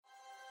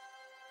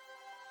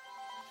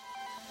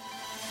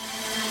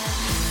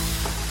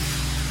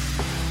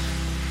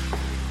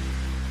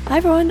Hi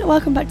everyone,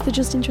 welcome back to the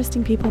Just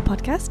Interesting People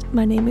podcast.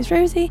 My name is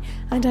Rosie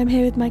and I'm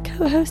here with my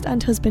co-host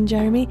and husband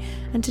Jeremy,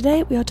 and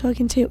today we are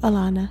talking to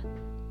Alana.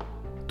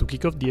 To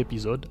kick off the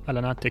episode,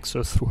 Alana takes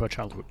us through her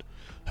childhood.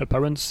 Her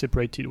parents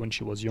separated when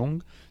she was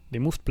young, they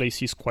moved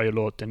places quite a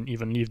lot and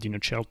even lived in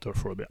a shelter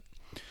for a bit.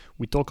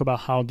 We talk about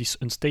how this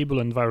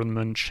unstable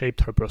environment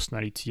shaped her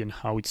personality and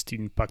how it still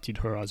impacted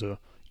her as a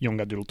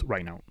young adult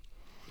right now.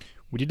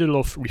 We did a lot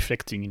of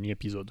reflecting in the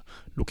episode,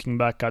 looking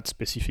back at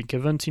specific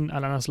events in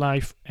Alana's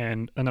life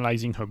and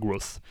analyzing her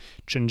growth,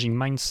 changing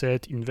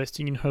mindset,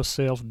 investing in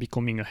herself,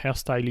 becoming a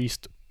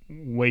hairstylist.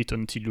 Wait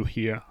until you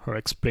hear her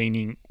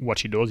explaining what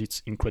she does,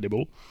 it's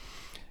incredible.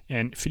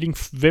 And feeling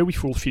very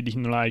fulfilled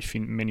in life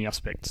in many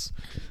aspects.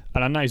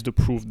 Alana is the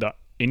proof that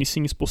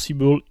anything is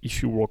possible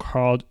if you work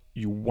hard,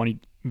 you want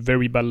it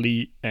very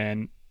badly,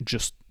 and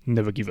just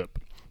never give up.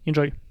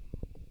 Enjoy!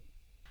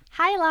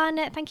 Hi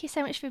Alana, thank you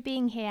so much for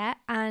being here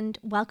and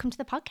welcome to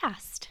the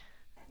podcast.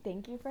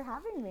 Thank you for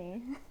having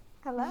me.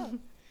 Hello.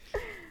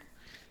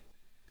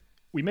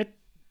 We met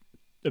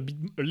a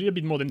little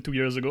bit more than 2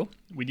 years ago.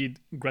 We did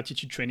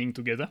gratitude training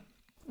together,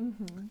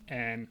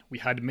 and we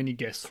had many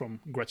guests from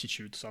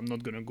gratitude, so I'm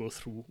not going to go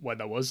through what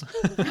that was.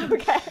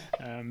 Okay.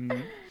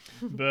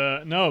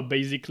 But no,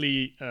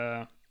 basically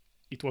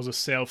it was a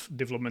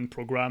self-development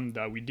program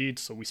that we did,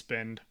 so we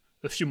spent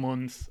a few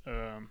months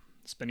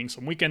spending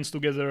some weekends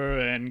together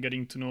and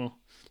getting to know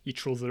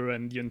each other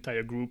and the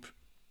entire group.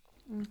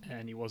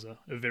 And it was a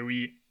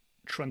very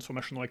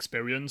transformational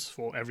experience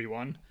for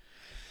everyone.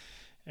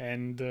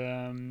 And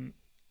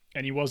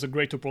it was a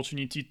great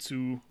opportunity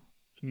to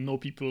know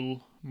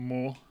people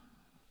more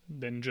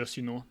than just,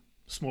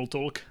 small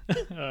talk.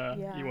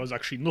 It was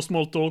actually no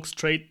small talk,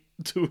 straight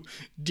to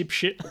deep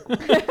shit,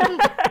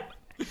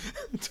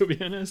 to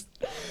be honest.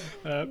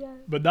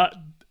 But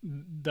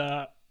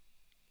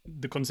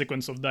the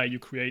consequence of that, you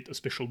create a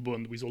special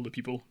bond with all the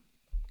people.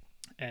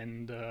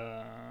 And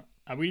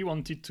I really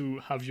wanted to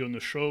have you on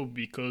the show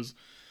because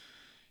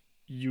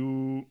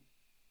your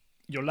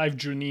life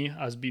journey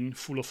has been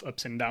full of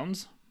ups and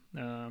downs.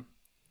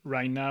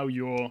 Right now,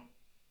 you're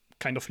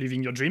kind of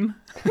living your dream,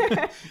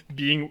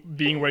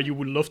 being where you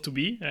would love to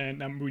be,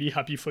 and I'm really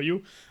happy for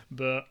you.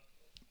 But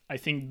I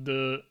think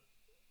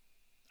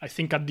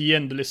at the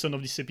end, the lesson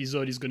of this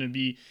episode is going to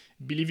be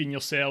believe in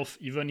yourself,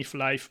 even if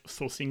life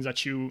throws things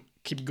at you,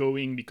 keep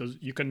going because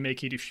you can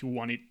make it if you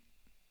want it,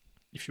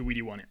 if you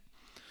really want it.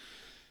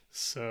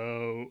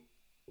 So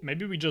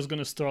maybe we're just going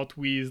to start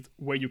with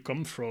where you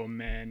come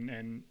from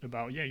and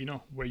about,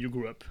 where you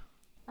grew up.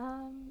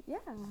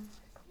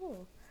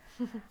 Cool.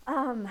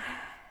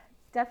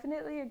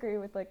 Definitely agree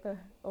with the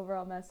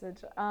overall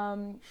message.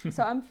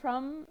 So I'm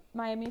from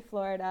Miami,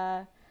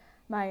 Florida.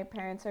 My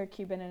parents are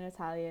Cuban and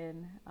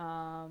Italian.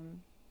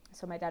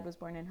 So my dad was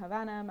born in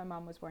Havana. My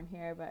mom was born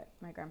here, but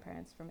my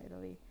grandparents from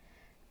Italy.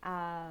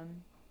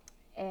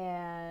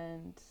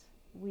 And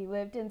we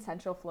lived in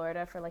Central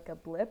Florida for a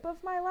blip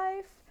of my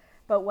life.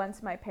 But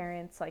once my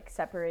parents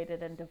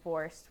separated and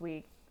divorced,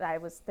 I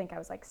was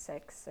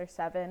 6 or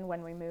 7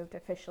 when we moved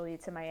officially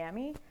to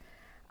Miami.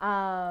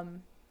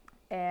 And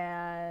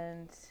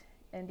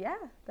yeah,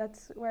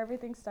 that's where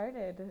everything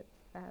started.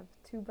 I have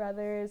 2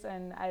 brothers,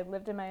 and I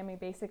lived in Miami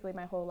basically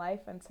my whole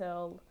life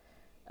until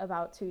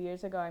about 2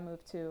 years ago I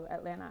moved to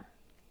Atlanta.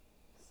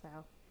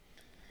 So,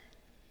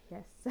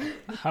 yes.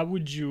 How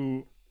would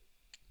you...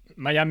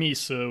 Miami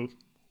is a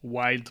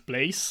wild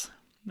place.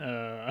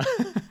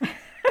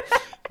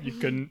 You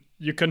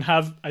can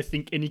have, I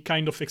think, any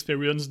kind of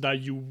experience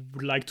that you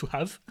would like to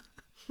have.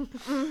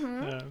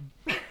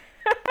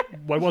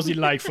 What was it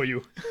like for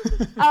you?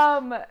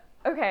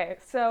 Okay,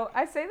 so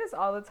I say this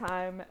all the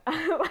time.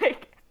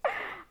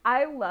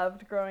 I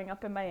loved growing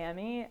up in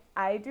Miami.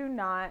 I do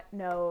not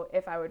know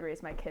if I would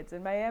raise my kids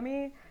in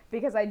Miami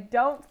because I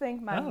don't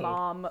think my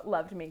mom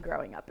loved me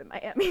growing up in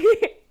Miami.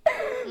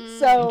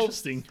 So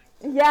interesting.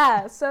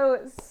 Yeah, so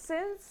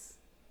since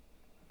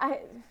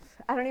I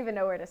don't even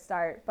know where to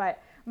start, but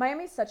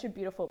Miami is such a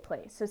beautiful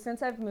place. So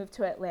since I've moved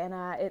to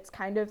Atlanta, it's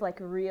kind of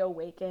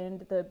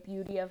reawakened the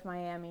beauty of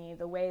Miami,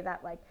 the way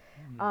that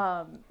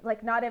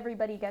not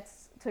everybody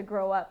gets to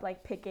grow up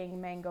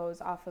picking mangoes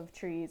off of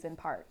trees in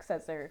parks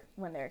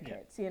when they're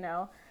kids,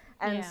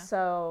 And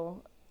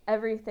so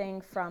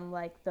everything from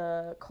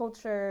the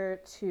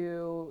culture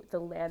to the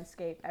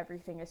landscape,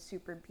 everything is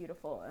super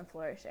beautiful and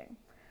flourishing.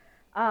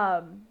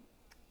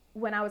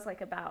 When I was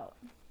about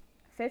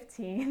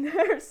 15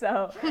 or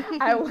so,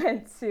 I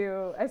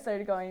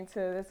started going to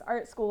this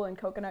art school in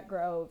Coconut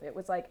Grove. It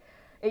was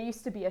it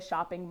used to be a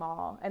shopping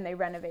mall and they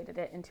renovated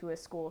it into a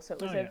school. So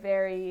it was a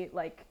very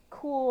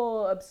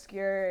cool,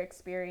 obscure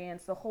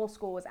experience. The whole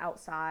school was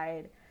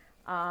outside.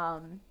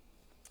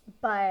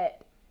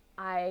 But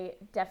I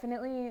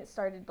definitely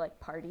started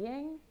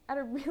partying at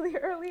a really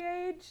early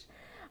age.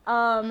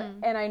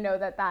 And I know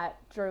that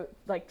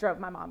drove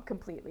my mom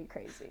completely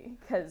crazy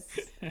because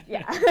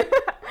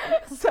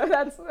so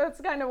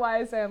that's kind of why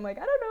I say I'm I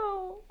don't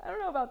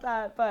know about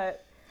that,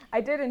 but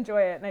I did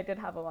enjoy it and I did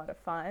have a lot of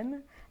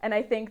fun. And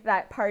I think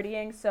that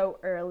partying so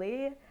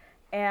early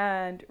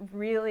and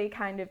really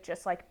kind of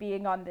just like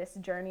being on this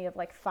journey of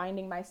like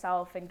finding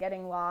myself and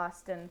getting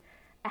lost and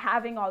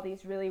having all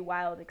these really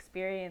wild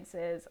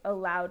experiences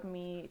allowed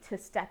me to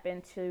step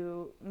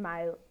into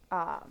my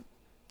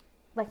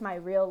like my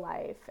real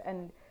life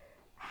and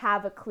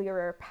have a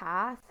clearer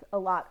path a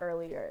lot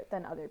earlier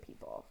than other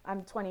people.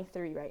 I'm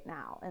 23 right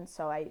now, and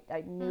so I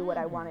knew what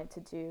I wanted to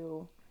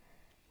do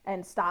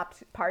and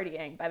stopped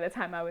partying by the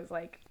time I was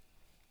like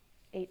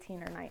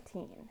 18 or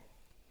 19,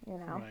 you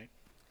know? Right.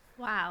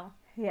 Wow.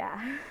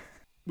 Yeah.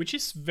 Which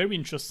is very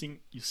interesting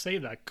you say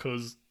that,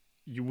 because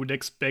you would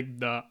expect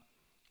that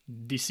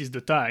this is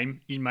the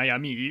time in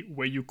Miami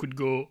where you could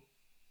go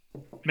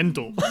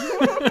mental,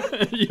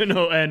 you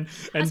know, and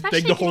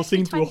Especially take the if you whole have to be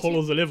thing to a whole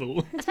 20. other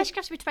level. Especially if you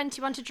have to be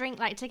 21 to drink,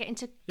 like to get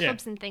into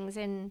clubs and things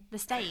in the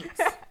States.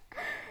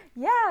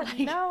 Yeah,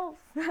 no,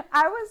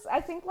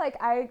 I think like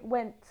I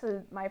went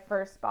to my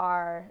first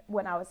bar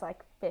when I was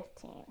like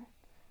 15,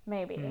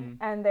 maybe.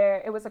 And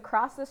it was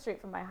across the street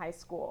from my high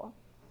school.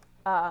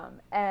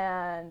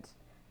 And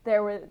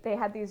they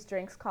had these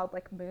drinks called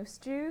like moose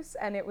juice,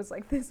 and it was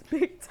like this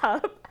big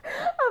tub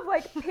of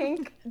like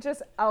pink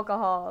just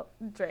alcohol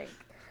drink.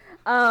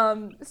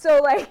 So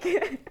like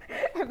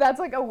if that's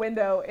like a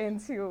window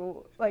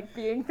into like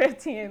being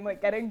 15,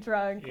 like getting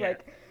drunk,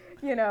 like,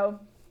 you know.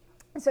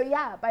 So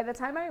yeah, by the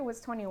time I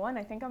was 21,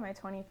 I think on my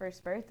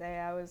 21st birthday,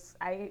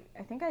 I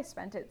think I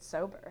spent it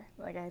sober.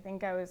 Like I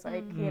think I was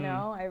like, you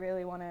know, I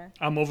really want to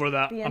I'm over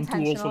that. be I'm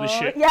too old for this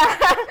shit. Yeah.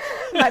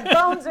 My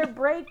bones are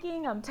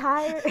breaking. I'm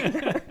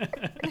tired.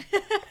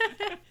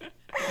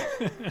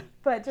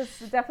 But just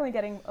definitely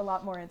getting a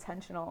lot more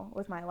intentional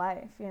with my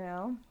life, you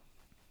know?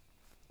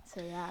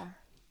 So yeah.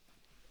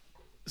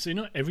 So, you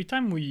know, every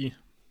time we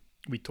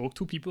talk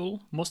to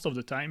people, most of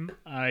the time,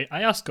 I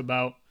ask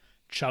about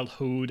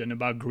childhood and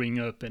about growing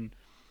up, and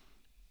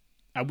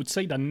I would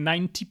say that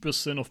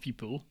 90% of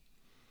people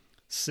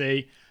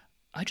say,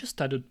 I just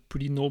had a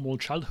pretty normal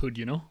childhood,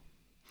 you know?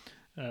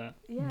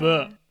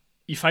 But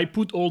if I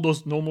put all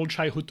those normal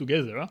childhood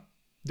together,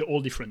 they're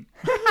all different.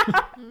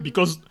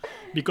 because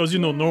you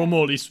know,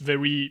 normal is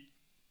very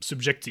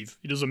subjective.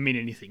 It doesn't mean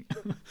anything.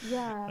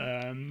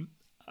 Yeah.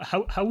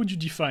 How would you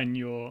define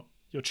your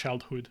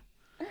childhood?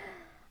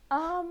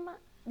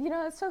 You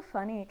know, it's so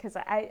funny because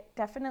I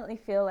definitely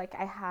feel like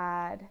I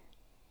had,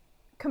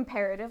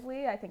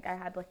 comparatively, I think I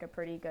had like a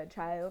pretty good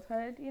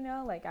childhood, you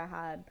know? Like I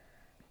had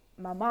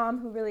my mom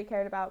who really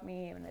cared about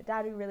me and a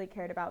dad who really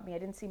cared about me. I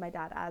didn't see my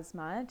dad as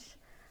much.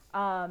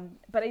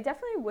 But I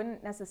definitely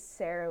wouldn't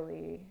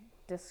necessarily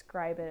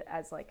describe it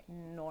as like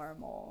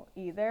normal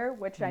either,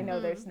 which I know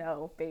there's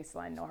no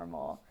baseline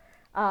normal.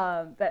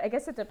 But I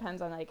guess it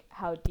depends on like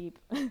how deep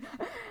you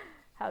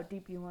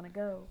want to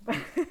go.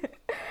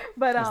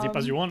 But As deep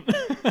as you want.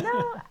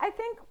 no, I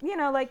think, you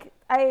know, like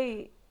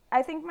I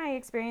think my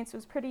experience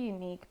was pretty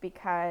unique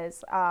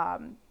because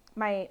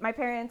my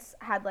parents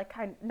had like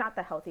not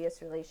the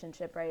healthiest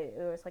relationship, right?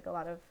 It was like a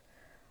lot of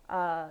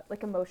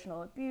like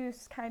emotional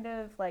abuse, kind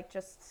of like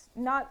just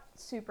not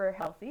super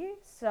healthy.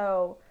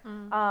 So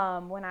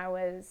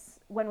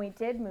when we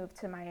did move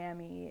to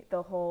Miami,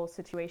 the whole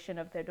situation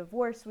of the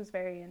divorce was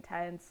very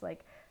intense.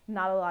 Like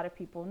not a lot of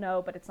people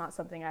know, but it's not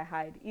something I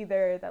hide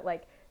either, that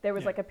like there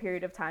was like a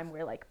period of time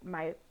where like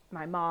my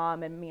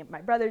mom and me and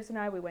my brothers and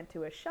I, we went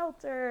to a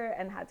shelter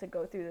and had to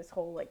go through this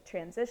whole like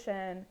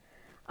transition.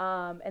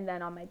 And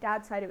then on my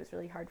dad's side, it was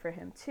really hard for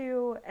him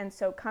too. And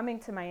so coming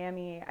to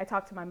Miami, I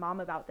talked to my mom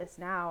about this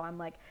now. I'm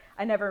like,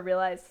 I never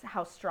realized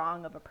how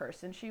strong of a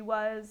person she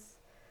was,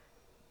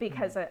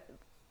 because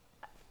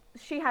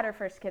she had her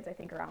first kids, I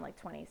think around like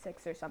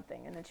 26 or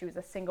something. And then she was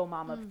a single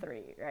mom of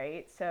 3,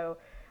 right? So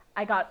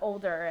I got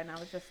older and I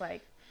was just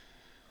like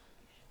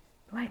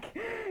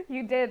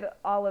you did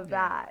all of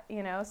that,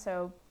 you know?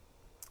 So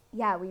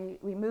yeah, we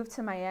moved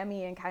to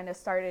Miami and kind of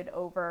started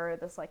over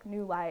this like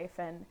new life.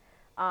 And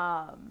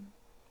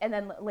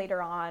then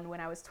later on, when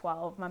I was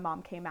 12, my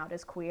mom came out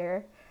as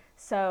queer.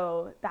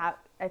 So that,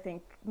 I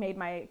think, made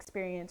my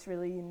experience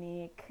really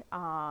unique.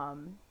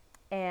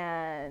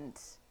 And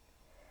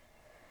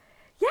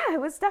yeah,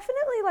 it was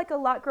definitely like a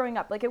lot growing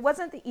up. Like it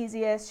wasn't the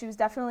easiest. She was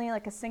definitely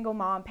like a single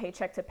mom,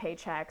 paycheck to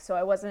paycheck. So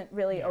I wasn't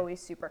really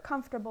always super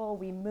comfortable.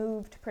 We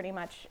moved pretty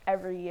much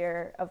every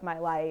year of my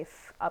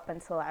life up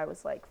until I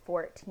was like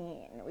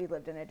 14. We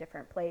lived in a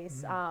different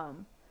place.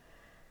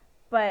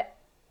 But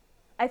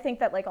I think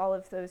that like all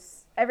of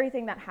those,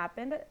 everything that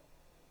happened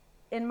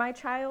in my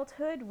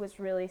childhood was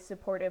really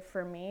supportive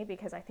for me,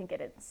 because I think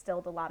it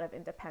instilled a lot of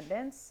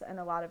independence and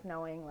a lot of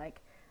knowing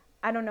like,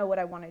 I don't know what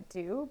I want to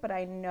do, but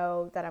I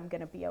know that I'm going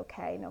to be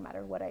okay no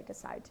matter what I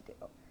decide to do,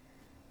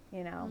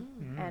 you know?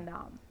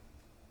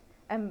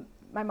 And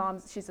my mom,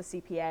 she's a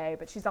CPA,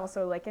 but she's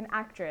also like an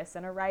actress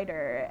and a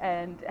writer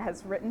and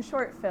has written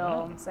short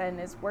films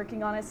and is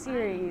working on a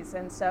series.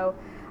 And so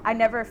I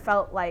never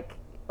felt like,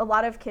 a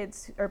lot of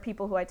kids or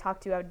people who I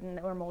talked to had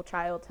normal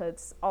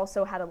childhoods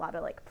also had a lot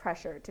of like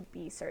pressure to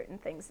be certain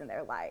things in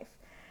their life.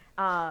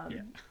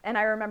 And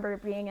I remember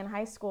being in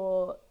high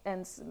school,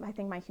 and I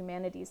think my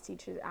humanities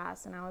teacher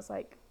asked, and I was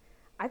like,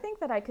 I think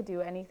that I could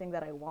do anything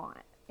that I want.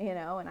 you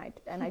know,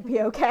 and I'd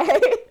be okay.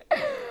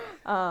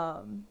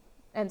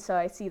 And so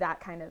I see that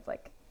kind of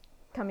like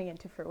coming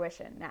into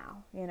fruition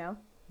now, you know?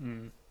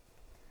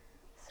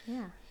 So,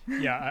 yeah.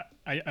 Yeah,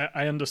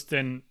 I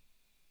understand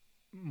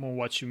more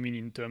what you mean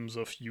in terms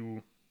of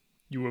you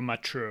were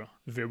mature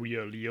very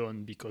early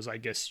on, because I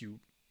guess you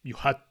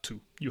had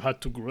to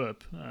grow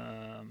up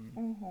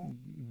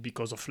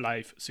because of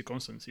life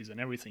circumstances and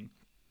everything.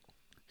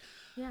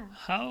 Yeah.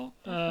 How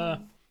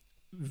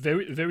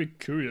very, very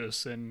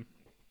curious. And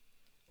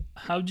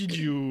how did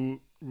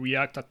you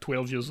react at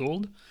 12 years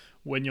old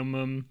when your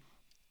mom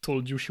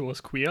told you she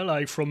was queer?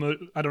 Like, from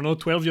I don't know,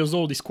 12 years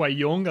old is quite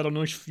young. I don't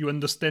know if you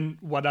understand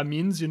what that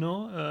means, you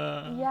know?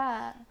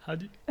 Yeah. How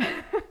did...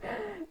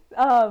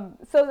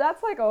 So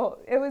that's like, 12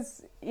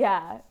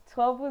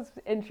 was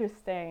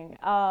interesting.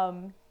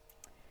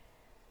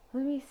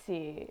 Let me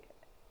see.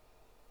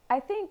 I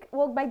think,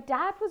 well, my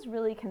dad was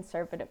really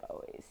conservative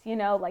always, you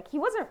know, like he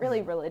wasn't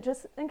really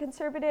religious and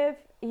conservative.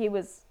 He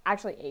was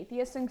actually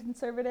atheist and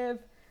conservative.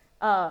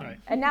 Right.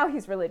 And now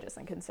he's religious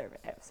and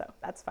conservative, so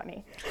that's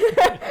funny.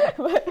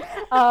 But,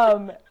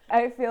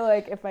 I feel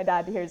like if my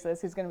dad hears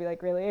this, he's gonna be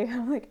like, really?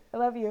 I'm like, I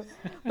love you.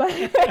 But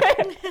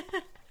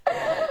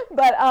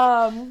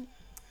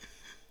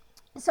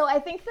so I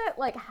think that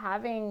like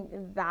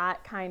having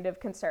that kind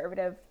of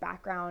conservative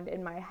background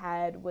in my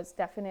head was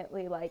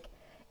definitely like,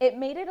 it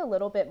made it a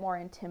little bit more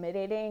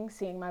intimidating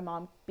seeing my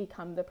mom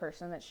become the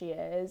person that she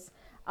is.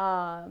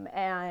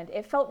 And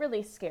it felt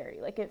really scary.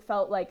 Like it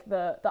felt like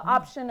the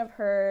option of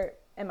her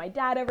and my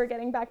dad ever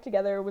getting back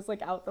together was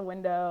like out the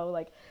window.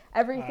 Like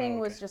everything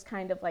was just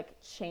kind of like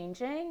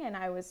changing. And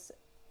I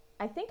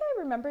think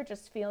I remember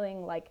just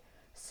feeling like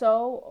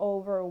so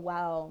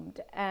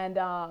overwhelmed. And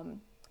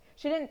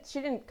she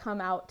didn't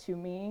come out to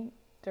me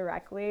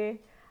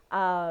directly.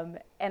 And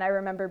I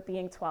remember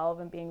being 12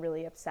 and being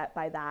really upset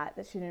by that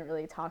she didn't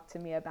really talk to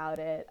me about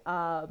it.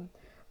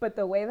 But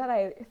the way that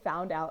I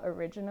found out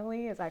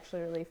originally is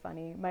actually really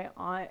funny. My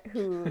aunt,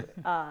 who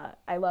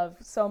I love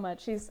so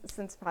much, she's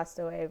since passed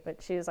away,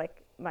 but she's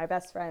like my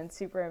best friend,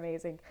 super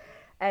amazing.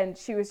 And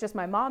she was just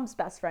my mom's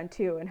best friend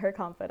too, and her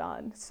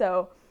confidant.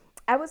 So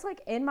I was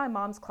like in my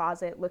mom's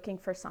closet looking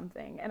for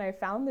something, and I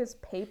found this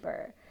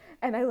paper,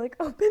 and I like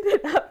opened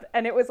it up,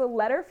 and it was a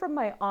letter from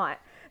my aunt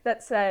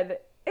that said,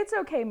 "It's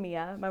okay,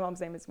 Mia." My mom's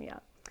name is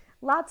Mia.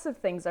 "Lots of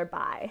things are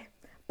bi.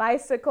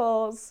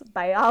 Bicycles,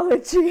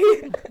 biology."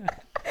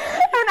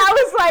 And I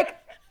was like,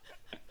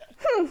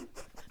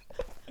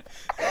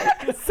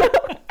 So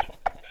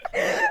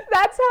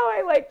that's how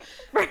I like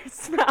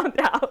first found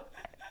out.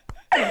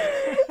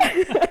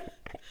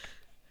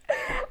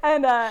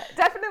 And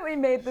definitely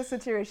made the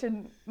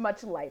situation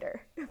much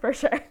lighter, for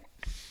sure.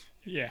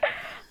 Yeah.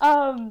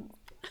 And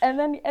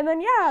then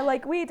yeah,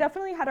 like we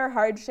definitely had our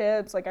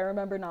hardships. Like I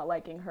remember not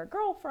liking her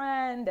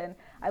girlfriend, and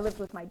I lived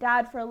with my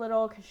dad for a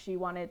little because she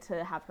wanted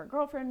to have her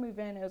girlfriend move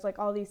in. It was like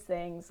all these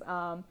things.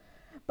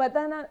 But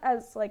then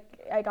as like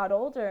I got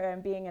older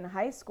and being in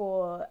high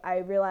school, I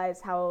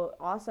realized how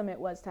awesome it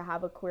was to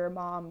have a queer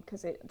mom,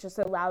 because it just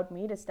allowed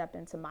me to step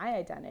into my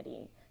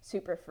identity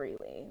super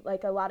freely.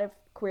 Like a lot of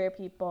queer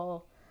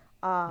people,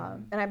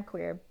 and I'm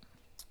queer,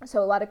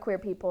 so a lot of queer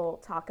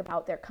people talk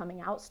about their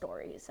coming out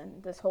stories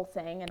and this whole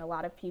thing, and a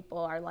lot of people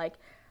are like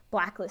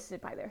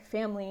blacklisted by their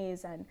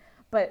families.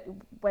 But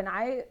when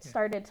I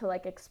started to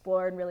like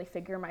explore and really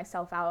figure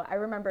myself out, I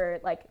remember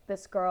like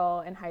this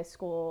girl in high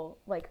school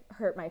like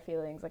hurt my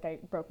feelings, like I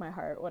broke my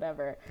heart,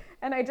 whatever.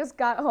 And I just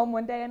got home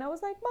one day and I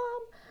was like,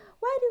 "Mom,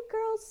 why do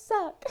girls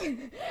suck?"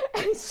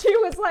 And she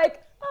was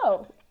like,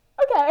 "Oh,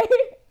 okay."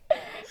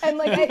 And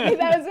like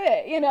that was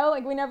it, you know,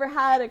 like we never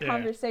had a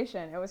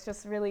conversation. It was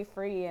just really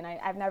free, and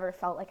I've never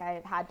felt like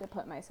I had to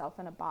put myself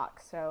in a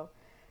box. So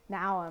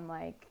now I'm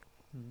like,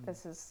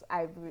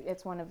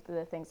 it's one of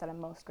the things that I'm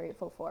most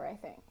grateful for, I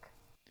think.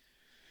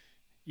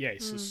 Yeah,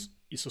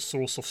 it's a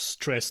source of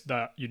stress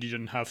that you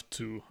didn't have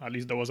to, at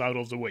least that was out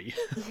of the way.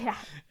 Yeah.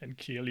 And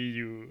clearly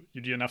you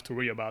didn't have to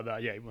worry about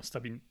that. Yeah, it must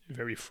have been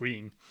very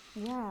freeing.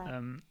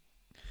 Yeah.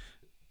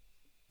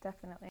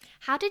 Definitely.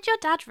 How did your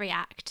dad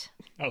react?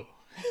 Oh,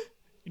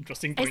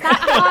 interesting Is point. that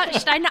hard?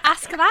 Should I not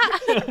ask that?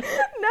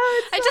 No,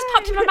 it's It just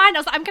popped in my mind. I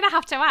was like, I'm going to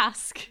have to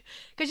ask.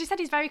 Because you said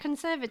he's very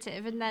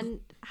conservative, and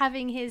then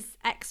having his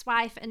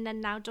ex-wife and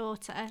then now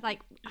daughter, like,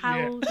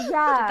 how did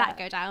that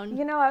go down?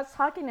 You know, I was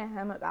talking to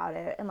him about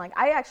it, and like,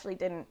 I actually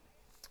didn't.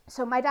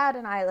 So my dad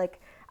and I, like,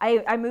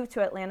 I moved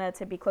to Atlanta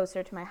to be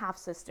closer to my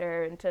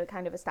half-sister and to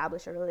kind of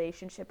establish a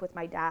relationship with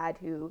my dad,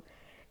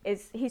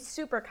 he's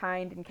super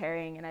kind and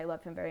caring, and I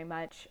love him very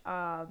much.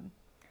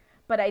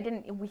 But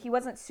he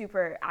wasn't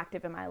super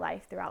active in my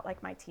life throughout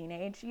like my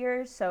teenage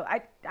years. So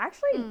I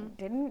actually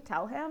didn't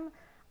tell him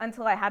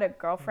until I had a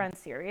girlfriend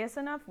serious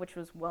enough, which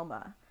was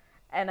Wilma.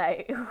 And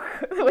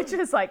which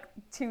was like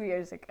 2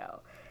 years ago.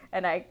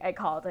 And I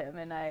called him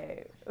and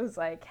I was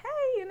like,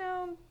 "Hey, you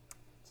know,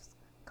 just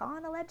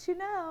calling to let you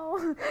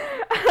know."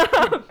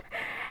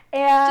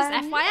 And just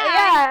FYI.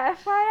 Yeah,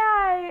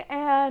 FYI.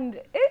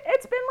 And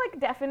it's been like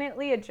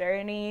definitely a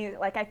journey.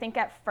 Like I think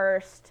at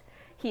first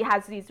he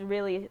has these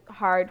really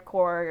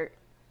hardcore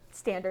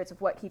standards of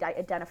what he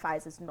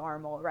identifies as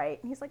normal,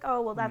 right? And he's like,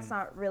 oh, well, that's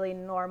not really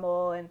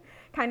normal, and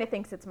kind of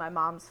thinks it's my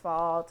mom's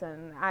fault.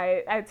 And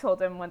I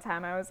told him one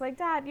time, I was like,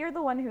 Dad, you're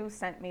the one who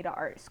sent me to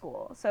art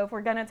school. So if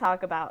we're going to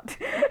talk about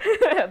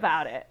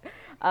about it,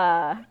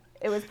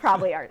 it was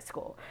probably art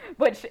school,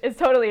 which is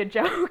totally a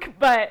joke.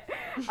 But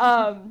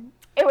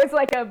it was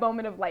like a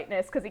moment of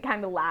lightness because he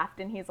kind of laughed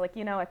and he's like,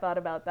 I thought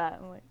about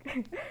that. I'm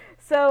like,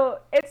 so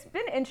it's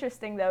been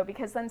interesting though,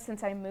 because then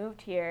since I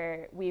moved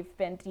here, we've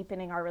been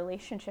deepening our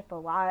relationship a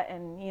lot.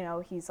 And,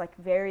 he's like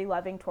very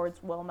loving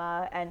towards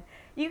Wilma, and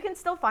you can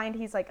still find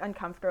he's like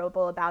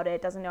uncomfortable about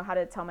it, doesn't know how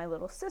to tell my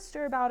little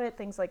sister about it,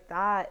 things like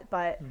that.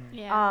 But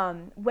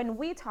when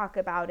we talk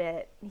about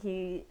it,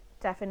 he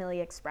definitely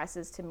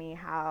expresses to me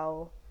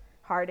how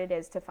hard it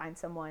is to find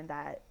someone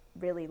that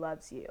really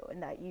loves you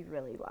and that you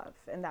really love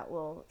and that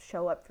will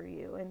show up for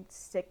you and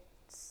stick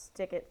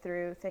it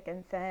through thick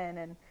and thin.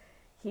 And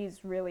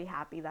he's really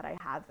happy that I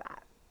have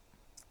that.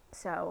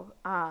 So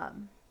I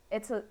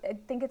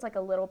think it's like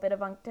a little bit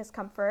of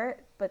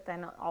discomfort, but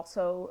then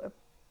also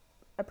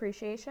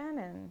appreciation,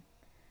 and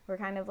we're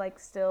kind of like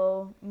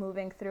still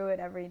moving through it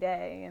every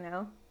day,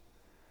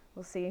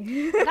 We'll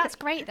see. That's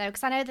great though,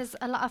 because I know there's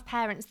a lot of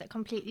parents that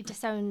completely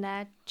disown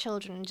their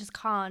children and just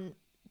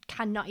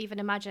cannot even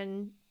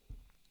imagine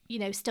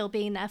still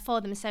being there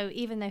for them. So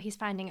even though he's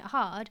finding it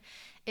hard,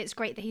 it's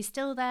great that he's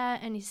still there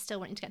and he's still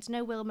wanting to get to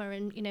know Wilma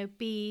and,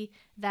 be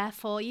there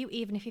for you,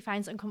 even if he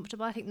finds it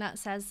uncomfortable. I think that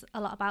says a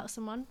lot about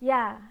someone.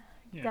 Yeah.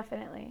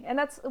 Definitely. And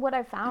that's what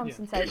I've found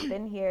since I've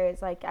been here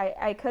is like,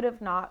 I could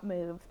have not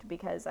moved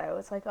because I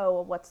was like, oh,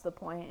 well, what's the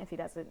point if he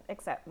doesn't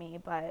accept me?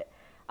 But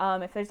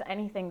if there's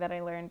anything that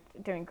I learned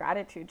doing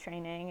gratitude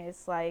training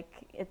is like,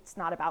 it's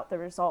not about the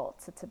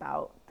results, it's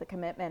about the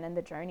commitment and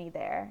the journey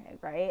there,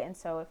 right? And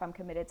so if I'm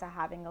committed to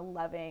having a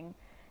loving,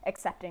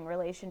 accepting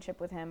relationship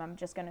with him, I'm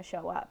just going to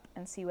show up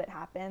and see what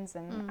happens.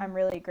 And I'm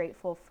really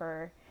grateful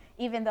for,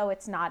 even though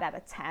it's not at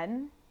a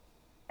 10,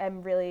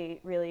 I'm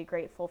really, really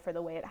grateful for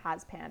the way it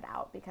has panned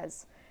out,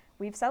 because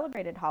we've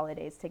celebrated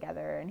holidays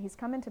together and he's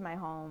come into my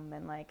home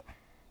and like,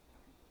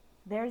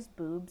 there's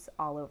boobs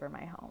all over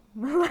my home.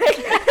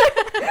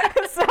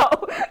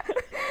 So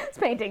it's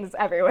paintings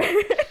everywhere.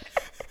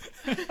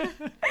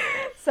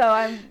 So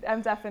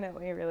I'm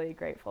definitely really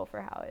grateful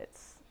for how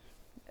it's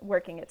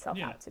working itself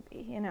out to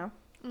be,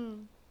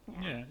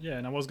 Yeah,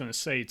 and I was gonna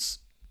say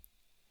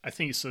I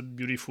think it's a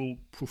beautiful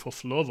proof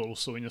of love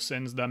also, in a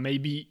sense that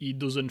maybe he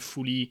doesn't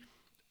fully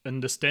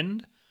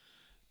understand,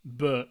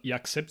 but he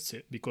accepts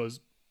it because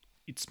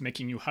it's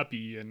making you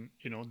happy, and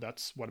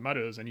that's what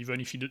matters. And even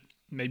if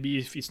maybe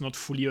if it's not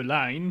fully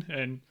aligned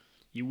and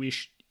you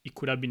wish it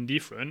could have been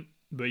different,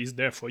 but it's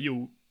there for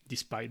you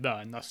despite that,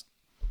 and that's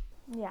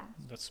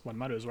what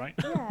matters, right?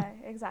 Yeah,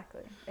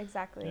 exactly.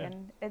 Yeah.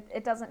 And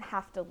it doesn't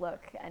have to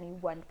look any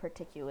one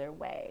particular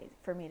way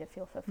for me to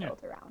feel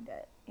fulfilled around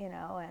it,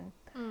 and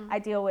I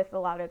deal with a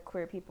lot of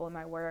queer people in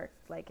my work,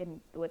 like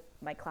with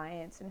my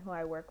clients and who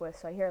I work with,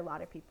 so I hear a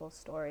lot of people's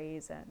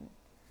stories, and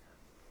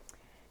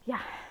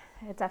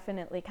it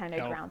definitely kind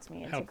of grounds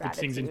me into gratitude. Put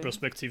things in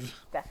perspective.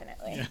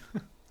 Definitely.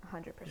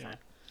 100%.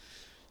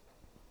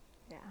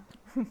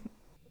 Yeah.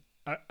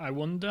 I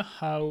wonder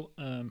how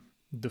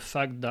the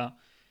fact that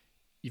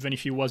even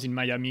if you was in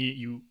Miami,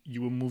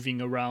 you were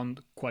moving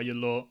around quite a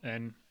lot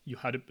and you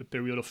had a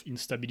period of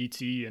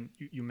instability, and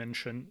you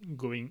mentioned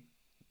going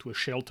to a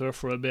shelter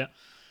for a bit.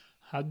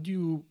 How do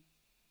you,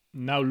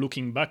 now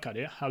looking back at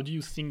it, how do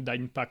you think that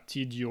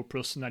impacted your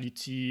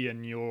personality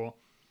and your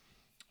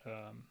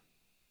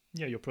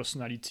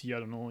personality? I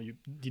don't know.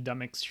 Did that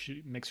makes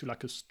you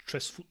like a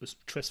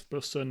stressed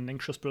person,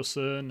 anxious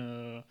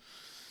person,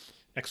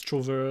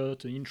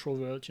 extrovert, an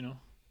introvert?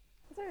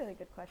 That's a really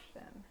good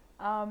question.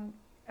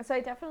 So I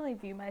definitely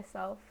view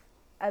myself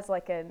as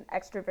like an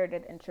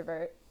extroverted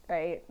introvert,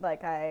 right?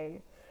 Like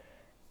I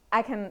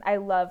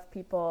love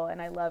people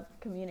and I love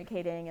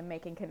communicating and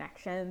making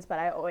connections, but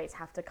I always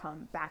have to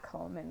come back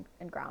home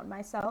and ground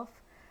myself.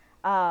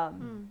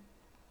 And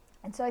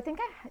so I think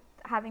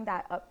having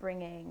that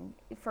upbringing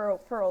for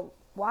a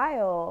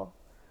while,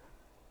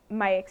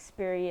 my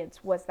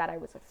experience was that I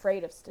was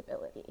afraid of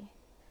stability.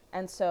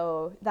 And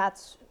so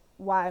that's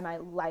why my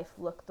life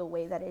looked the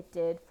way that it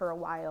did for a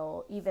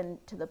while, even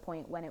to the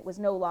point when it was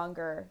no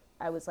longer,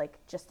 I was like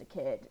just a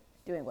kid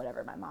doing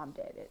whatever my mom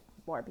did. It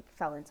more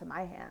fell into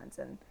my hands,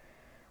 and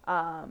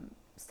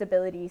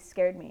stability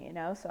scared me,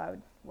 so I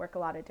would work a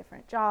lot of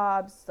different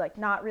jobs, like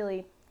not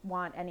really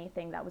want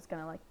anything that was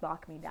going to like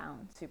lock me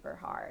down super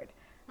hard.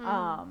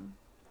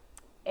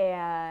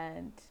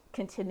 And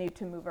continue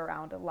to move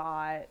around a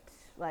lot.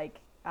 Like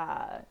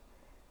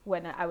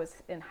when I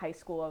was in high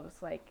school, I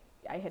was like,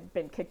 I had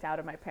been kicked out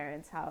of my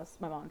parents' house,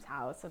 my mom's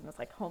house, and was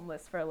like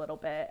homeless for a little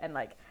bit. And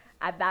like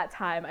at that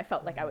time, I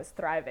felt like I was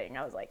thriving.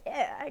 I was like,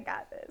 yeah, I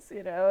got this,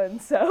 And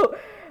so,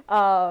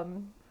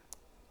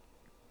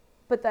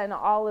 but then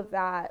all of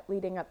that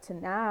leading up to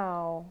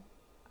now,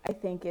 I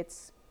think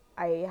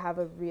I have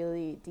a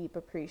really deep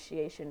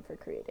appreciation for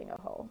creating a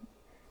home.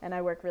 And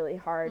I work really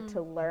hard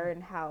to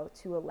learn how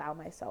to allow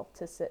myself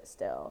to sit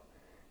still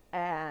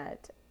and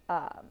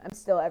I'm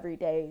still every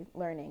day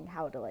learning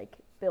how to like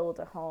build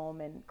a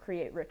home and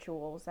create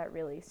rituals that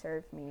really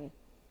serve me.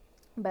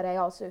 But I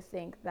also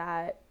think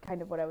that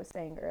kind of what I was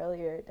saying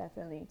earlier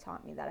definitely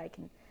taught me that I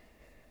can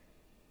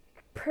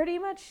pretty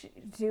much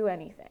do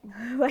anything.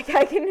 Like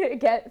I can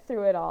get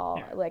through it all.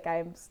 Yeah. Like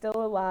I'm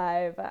still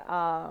alive,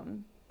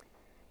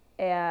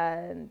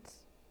 and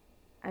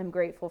I'm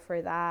grateful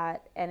for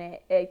that. And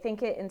I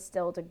think it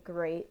instilled a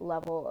great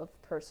level of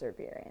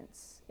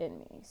perseverance in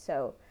me.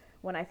 So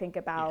when I think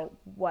about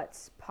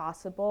what's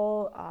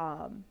possible,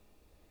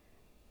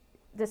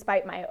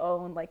 despite my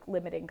own like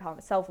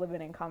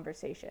self-limiting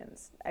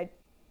conversations,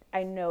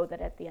 I know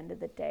that at the end of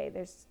the day,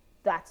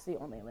 that's the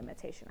only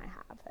limitation I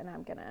have, and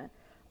I'm gonna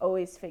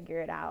always figure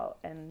it out.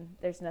 And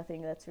there's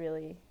nothing that's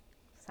really,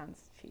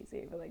 sounds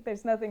cheesy, but like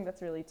there's nothing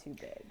that's really too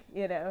big,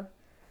 you know?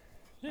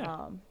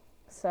 Yeah.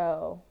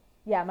 So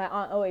yeah, my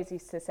aunt always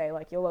used to say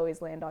like, you'll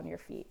always land on your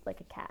feet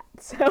like a cat.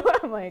 So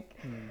I'm like,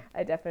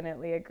 I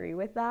definitely agree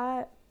with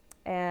that.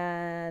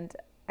 And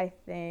I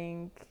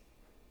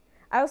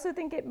also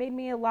think it made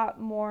me a lot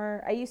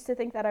more, I used to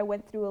think that I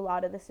went through a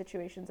lot of the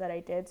situations that I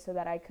did so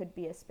that I could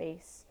be a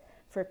space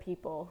for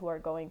people who are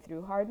going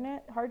through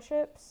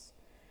hardships,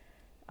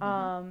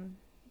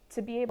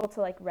 to be able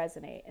to like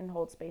resonate and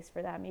hold space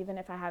for them. Even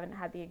if I haven't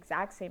had the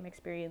exact same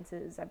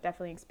experiences, I've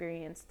definitely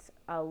experienced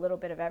a little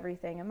bit of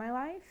everything in my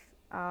life.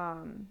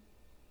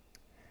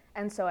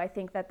 And so I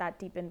think that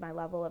deepened my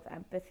level of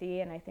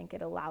empathy, and I think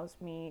it allows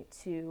me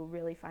to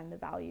really find the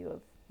value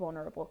of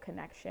vulnerable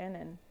connection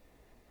and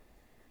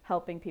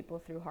helping people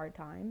through hard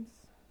times.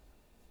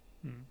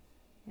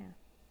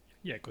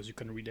 Yeah, because you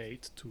can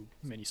relate to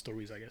many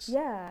stories, I guess.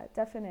 Yeah,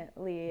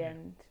 definitely. Yeah.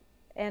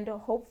 And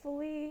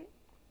hopefully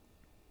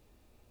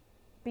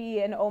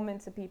be an omen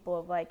to people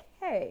of like,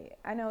 hey,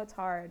 I know it's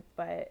hard,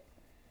 but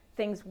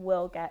things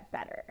will get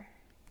better.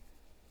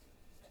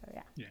 So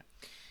yeah.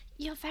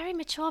 You're very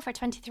mature for a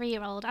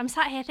 23-year-old. I'm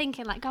sat here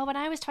thinking like, God, when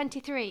I was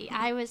 23,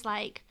 I was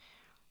like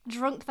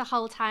drunk the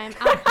whole time,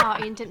 out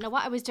partying, didn't know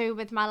what I was doing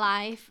with my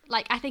life.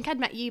 Like, I think I'd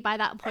met you by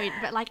that point,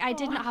 but like I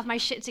did not have my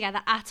shit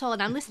together at all.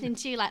 And I'm listening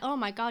to you like, oh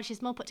my God,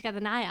 she's more put together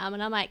than I am.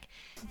 And I'm like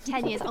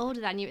 10 years older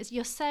than you.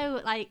 You're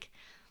so like,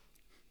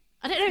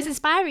 I don't know, it's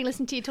inspiring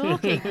listening to you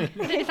talking. I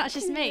don't know if that's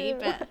just me,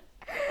 but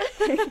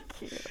Thank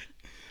you.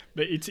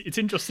 But it's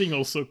interesting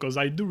also because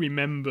I do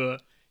remember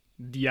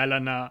the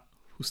Alana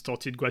who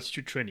started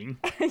gratitude training.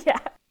 Yeah.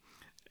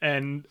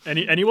 And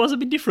it was a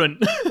bit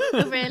different.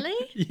 oh,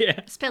 really? Yeah.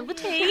 Spill the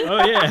tea.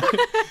 Oh yeah.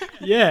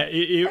 Yeah.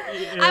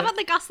 I want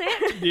the gossip.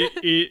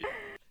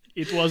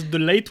 It was the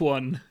late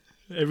one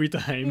every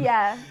time.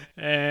 Yeah.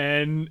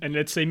 And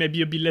let's say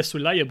maybe a bit less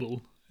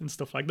reliable and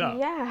stuff like that.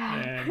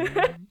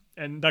 Yeah.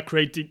 And that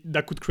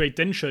could create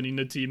tension in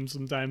the team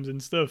sometimes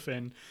and stuff.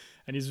 And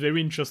it's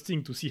very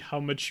interesting to see how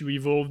much you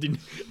evolved in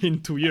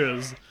 2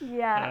 years.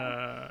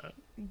 Yeah.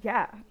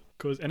 Yeah.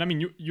 And I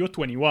mean, you're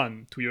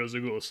 21 2 years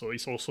ago, so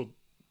it's also,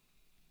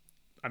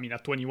 I mean,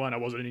 at 21 I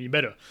wasn't any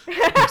better.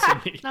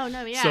 Oh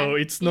no, yeah. So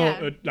it's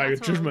not a all.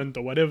 judgment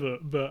or whatever,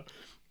 but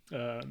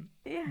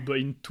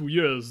in 2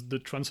 years the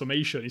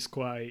transformation is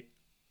quite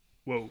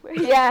whoa.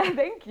 Yeah,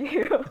 thank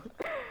you.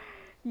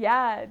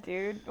 Yeah,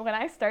 dude. When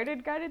I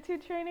started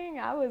gratitude training,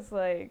 I was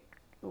like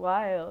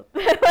wild.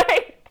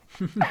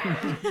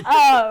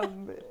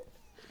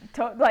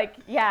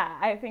 Yeah,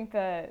 I think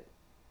that.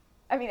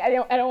 I mean, I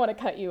don't want to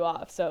cut you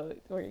off, so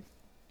we're.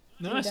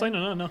 No, that's fine.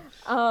 No.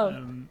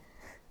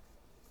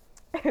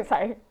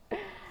 Sorry.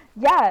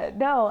 Yeah,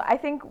 no. I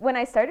think when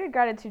I started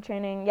gratitude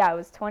training, I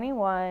was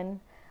 21.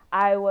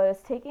 I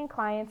was taking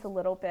clients a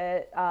little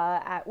bit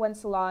at one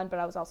salon, but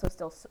I was also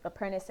still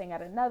apprenticing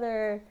at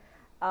another.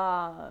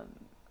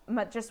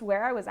 But just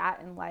where I was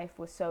at in life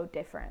was so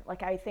different.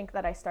 Like, I think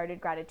that I started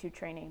gratitude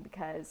training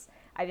because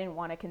I didn't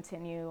want to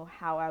continue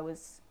how I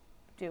was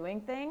doing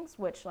things,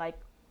 which, like,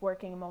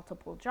 working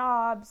multiple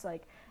jobs.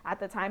 Like, at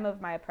the time of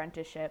my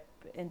apprenticeship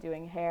in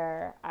doing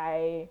hair,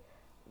 I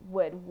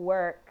would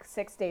work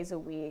 6 days a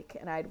week,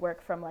 and I'd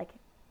work from, like,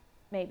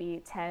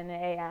 maybe 10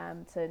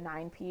 a.m. to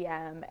 9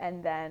 p.m.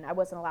 And then I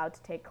wasn't allowed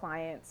to take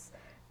clients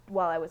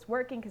while I was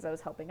working because I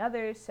was helping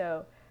others.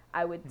 So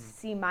I would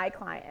see my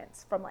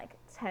clients from like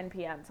 10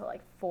 p.m. to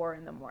like 4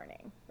 in the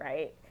morning,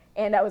 right?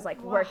 And I was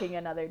like working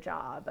another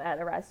job at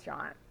a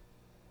restaurant.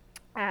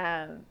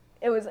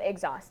 It was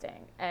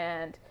exhausting.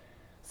 And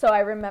so I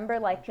remember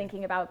like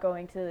thinking about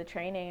going to the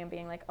training and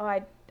being like, oh,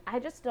 I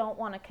just don't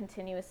want to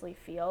continuously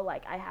feel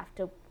like I have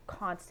to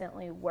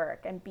constantly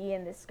work and be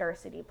in this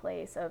scarcity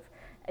place of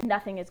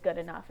nothing is good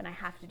enough and I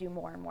have to do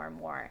more and more and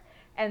more.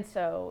 And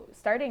so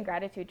starting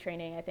gratitude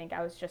training, I think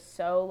I was just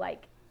so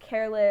like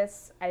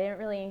careless. I didn't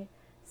really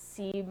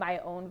see my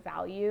own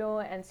value,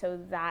 and so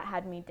that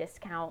had me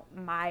discount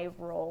my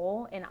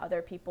role in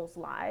other people's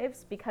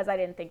lives because I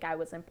didn't think I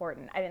was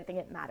important. I didn't think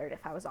it mattered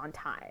if I was on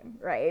time,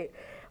 right?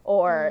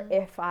 Or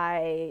if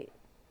I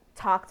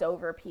talked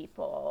over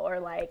people, or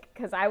like,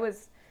 because I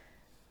was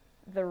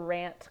the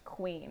rant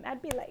queen.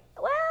 I'd be like,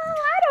 well,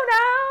 I don't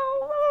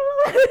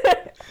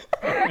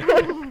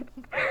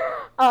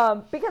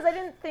know. Because I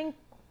didn't think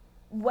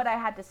what I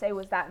had to say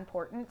was that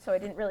important, so I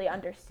didn't really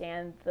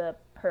understand the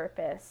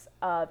purpose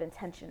of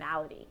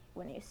intentionality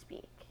when you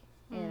speak,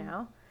 you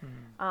know?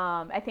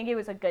 I think it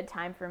was a good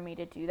time for me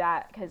to do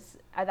that because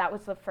that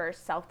was the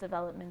first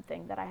self-development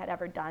thing that I had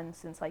ever done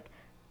since like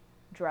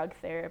drug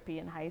therapy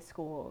in high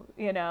school,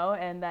 you know?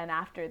 And then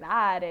after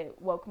that, it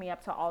woke me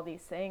up to all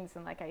these things,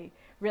 and like I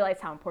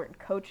realized how important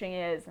coaching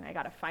is, and I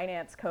got a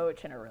finance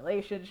coach and a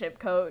relationship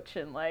coach,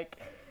 and like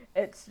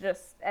it's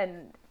just,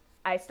 and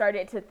I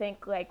started to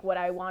think like what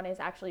I want is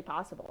actually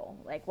possible.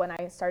 Like when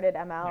I started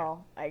ML,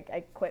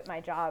 I quit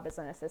my job as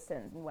an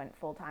assistant and went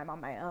full time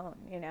on my own,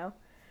 you know,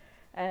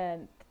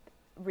 and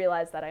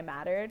realized that I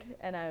mattered.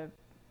 And I'm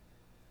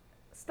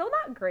still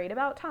not great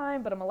about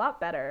time, but I'm a lot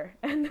better.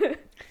 And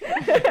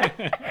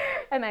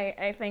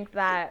I think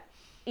that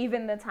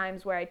even the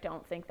times where I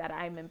don't think that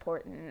I'm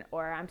important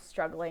or I'm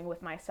struggling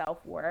with my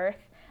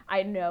self-worth,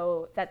 I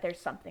know that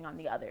there's something on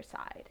the other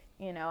side.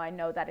 You know, I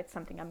know that it's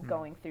something I'm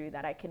going through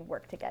that I can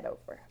work to get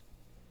over.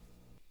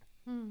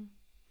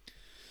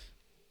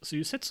 So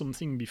you said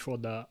something before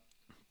that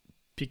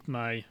piqued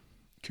my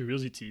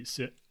curiosity.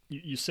 So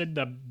you said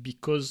that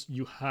because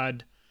you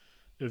had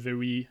a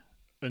very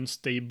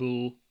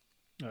unstable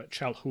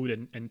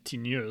childhood and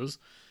teen years,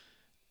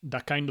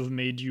 that kind of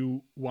made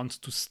you want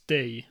to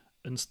stay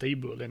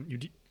unstable, and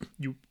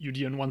you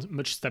didn't want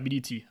much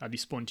stability at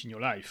this point in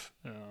your life.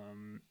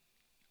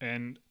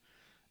 And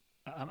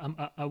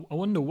I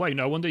wonder why. You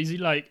know, I wonder, is it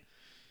like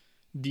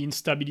the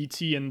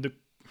instability and the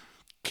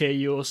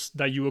chaos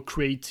that you were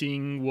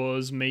creating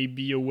was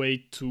maybe a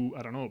way to,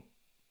 I don't know,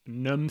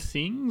 numb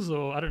things?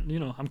 Or I don't, you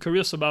know, I'm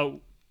curious about.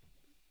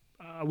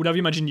 I would have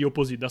imagined the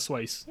opposite. That's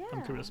why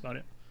I'm curious about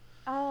it.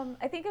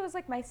 I think it was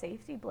like my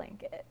safety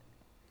blanket.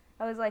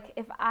 I was like,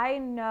 if I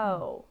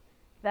know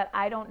that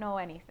I don't know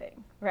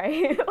anything,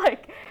 right?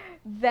 Like,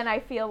 then I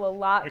feel a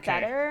lot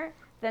better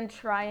than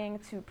trying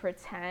to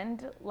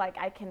pretend like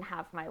I can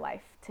have my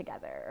life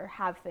together or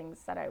have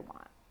things that I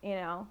want, you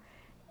know?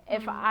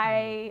 If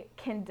I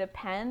can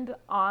depend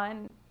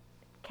on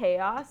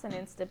chaos and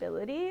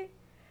instability,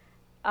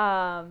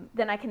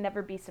 then I can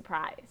never be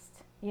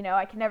surprised. You know,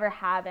 I can never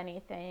have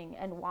anything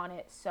and want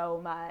it so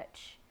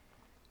much,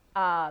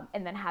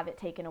 and then have it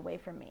taken away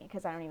from me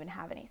because I don't even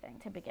have anything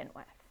to begin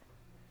with.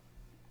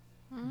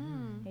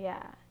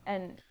 Yeah.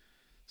 And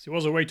so it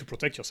was a way to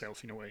protect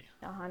yourself in a way.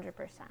 100%.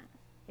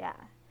 Yeah.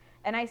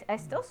 And I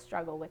still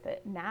struggle with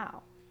it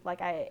now.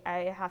 Like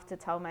I have to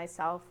tell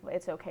myself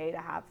it's okay to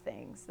have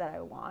things that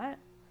I want,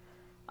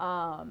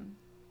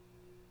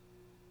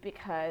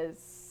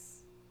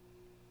 because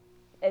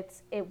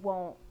it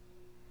won't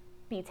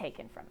be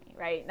taken from me,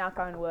 right? Knock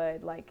on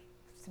wood, like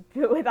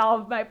with all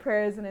of my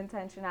prayers and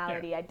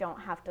intentionality, I don't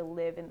have to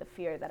live in the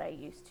fear that I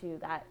used to,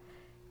 that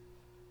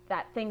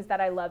things that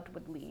I loved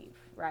would leave,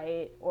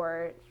 right?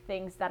 Or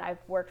things that I've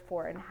worked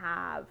for and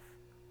have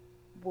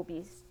will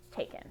be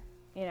taken,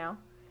 you know?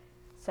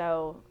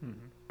 So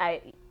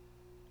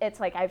it's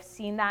like I've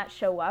seen that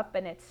show up,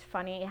 and it's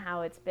funny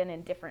how it's been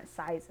in different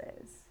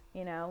sizes,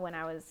 you know? When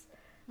I was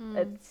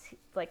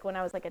when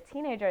I was like a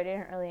teenager, I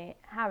didn't really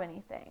have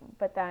anything.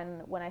 But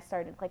then when I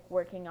started like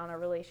working on a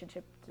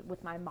relationship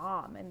with my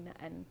mom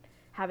and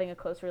having a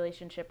close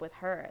relationship with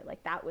her,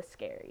 like that was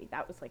scary.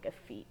 That was like a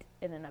feat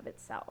in and of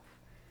itself.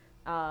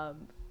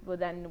 But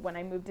then when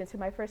I moved into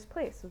my first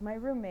place with my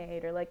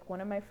roommate, or like one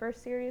of my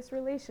first serious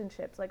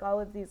relationships, like all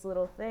of these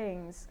little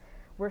things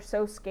were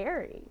so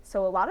scary.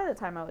 So a lot of the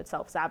time I would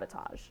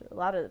self-sabotage. A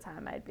lot of the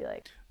time I'd be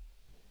like...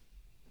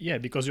 Yeah,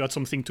 because you had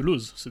something to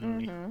lose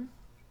suddenly.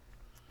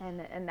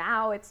 And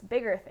now it's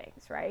bigger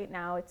things, right?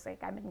 Now it's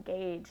like I'm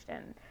engaged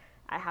and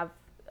I have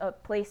a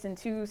place in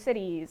 2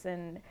 cities,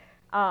 and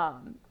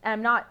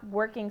I'm not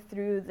working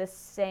through the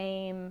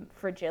same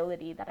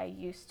fragility that I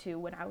used to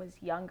when I was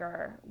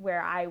younger,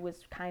 where I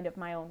was kind of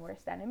my own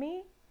worst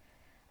enemy.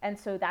 And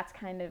so that's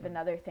kind of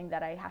another thing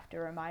that I have to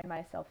remind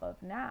myself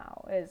of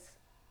now is,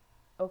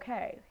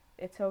 okay,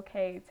 it's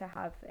okay to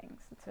have things.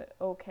 It's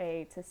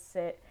okay to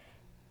sit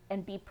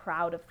and be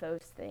proud of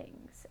those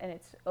things. And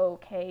it's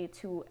okay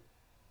to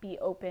be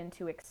open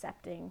to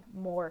accepting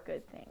more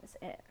good things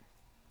in,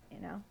 you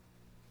know?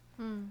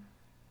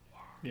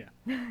 Yeah.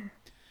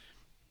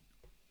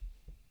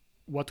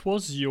 What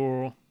was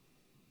your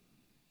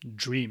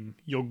dream,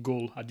 your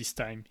goal at this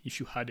time, if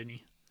you had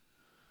any?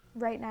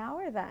 Right now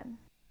or then?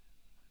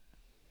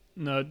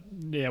 No,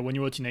 yeah, when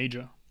you were a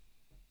teenager.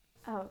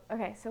 Oh,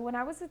 okay. So when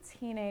I was a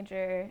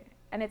teenager,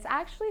 and it's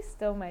actually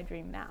still my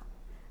dream now,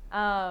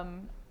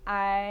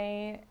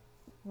 I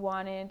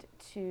wanted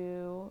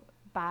to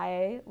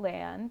buy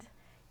land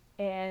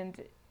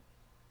and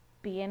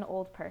be an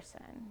old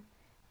person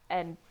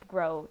and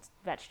grow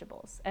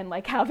vegetables and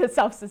like have a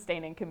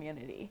self-sustaining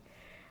community.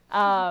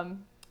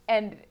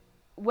 And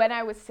when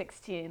I was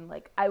 16,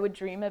 like I would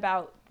dream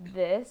about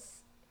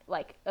this,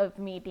 like of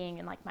me being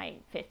in like my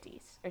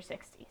 50s or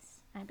 60s.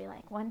 I'd be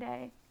like, one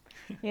day,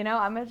 you know,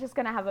 I'm just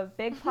going to have a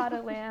big plot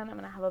of land. I'm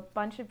going to have a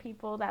bunch of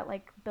people that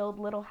like build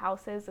little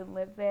houses and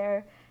live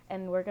there.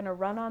 And we're going to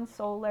run on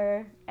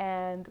solar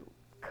and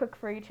cook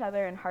for each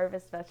other and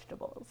harvest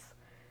vegetables.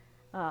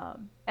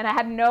 And I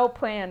had no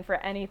plan for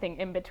anything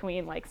in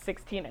between like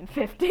 16 and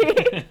 50,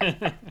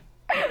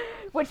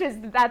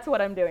 that's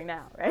what I'm doing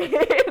now, right?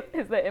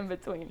 Is the in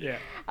between. Yeah.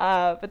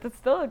 But that's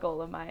still a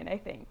goal of mine, I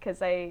think,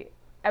 because I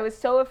was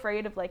so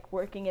afraid of like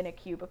working in a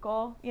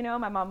cubicle. You know,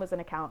 my mom was an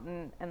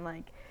accountant and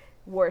like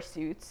wore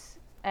suits,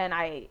 and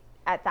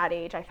at that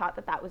age, I thought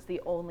that was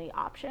the only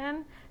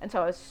option. And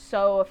so I was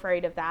so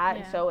afraid of that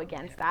and so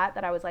against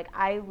that I was like,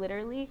 I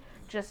literally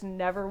just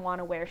never want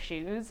to wear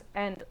shoes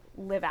and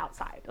live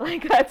outside.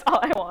 Like, that's all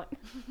I want.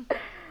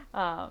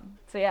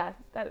 So yeah,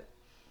 that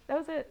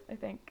was it, I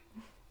think.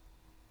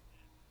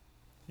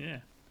 Yeah.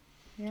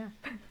 Yeah.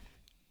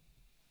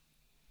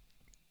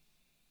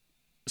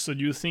 So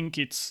do you think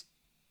it's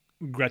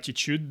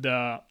gratitude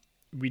that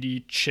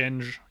really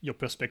changed your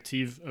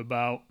perspective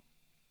about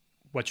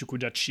what you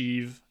could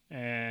achieve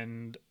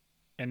and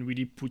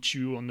really put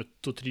you on a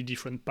totally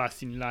different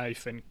path in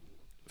life, and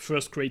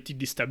first created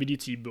the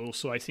stability, but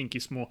also I think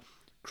it's more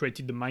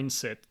created the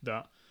mindset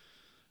that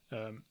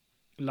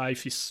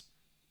life is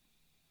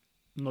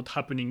not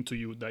happening to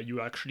you, that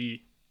you're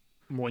actually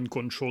more in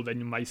control than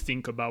you might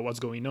think about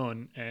what's going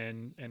on,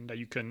 and that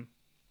you can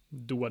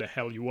do what the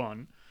hell you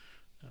want,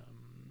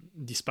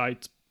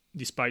 despite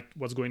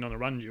what's going on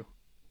around you.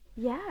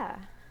 Yeah,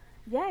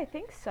 I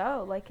think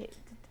so. Like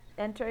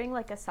entering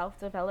like a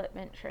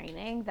self-development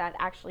training that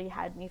actually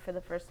had me for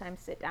the first time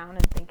sit down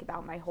and think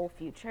about my whole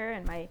future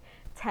and my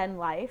 10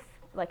 life.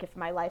 Like, if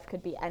my life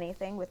could be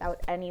anything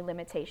without any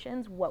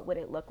limitations, what would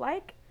it look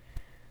like?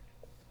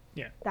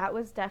 Yeah. That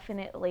was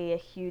definitely a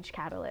huge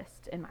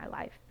catalyst in my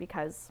life,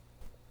 because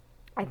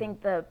I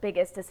think the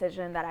biggest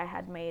decision that I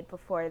had made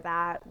before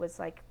that was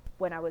like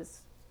when I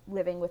was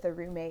living with a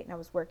roommate and I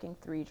was working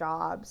 3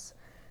 jobs,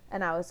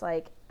 and I was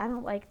like, I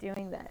don't like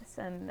doing this.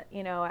 And,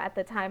 you know, at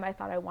the time I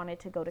thought I wanted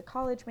to go to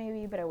college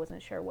maybe, but I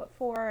wasn't sure what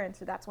for. And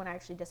so that's when I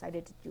actually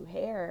decided to do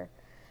hair,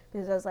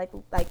 because I was like,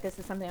 this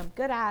is something I'm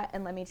good at,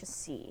 and let me just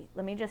see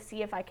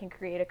if I can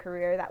create a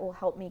career that will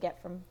help me get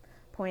from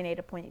point A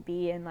to point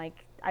B. And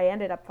like, I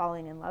ended up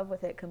falling in love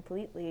with it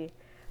completely.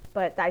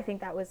 But I think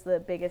that was the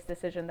biggest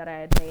decision that I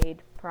had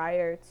made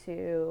prior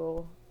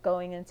to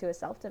going into a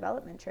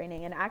self-development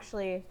training. And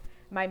actually,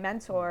 my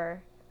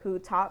mentor, who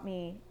taught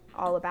me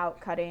all about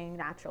cutting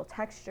natural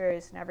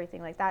textures and everything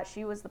like that,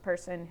 she was the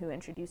person who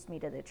introduced me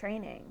to the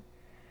training.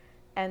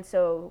 And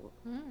so,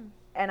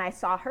 and I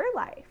saw her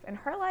life, and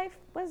her life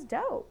was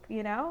dope,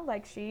 you know?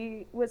 Like,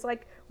 she was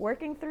like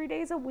working 3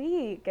 days a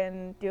week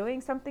and doing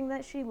something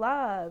that she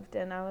loved.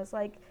 And I was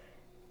like,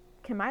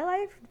 can my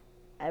life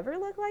ever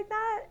look like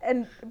that?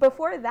 And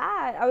before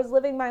that, I was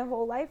living my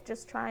whole life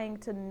just trying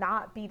to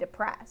not be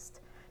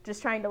depressed,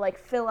 just trying to like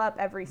fill up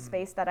every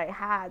space that I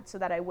had so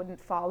that I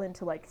wouldn't fall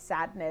into like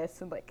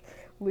sadness and like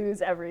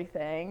lose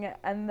everything.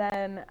 And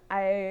then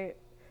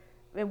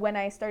when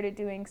I started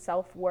doing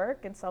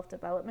self-work and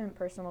self-development,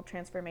 personal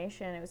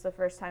transformation, it was the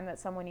first time that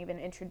someone even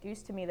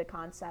introduced to me the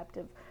concept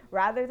of,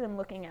 rather than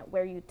looking at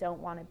where you don't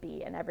want to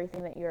be and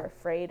everything that you're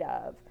afraid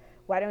of,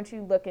 why don't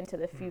you look into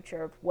the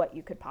future of what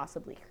you could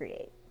possibly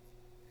create?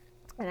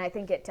 And I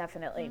think it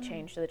definitely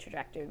changed the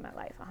trajectory of my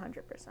life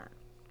 100%.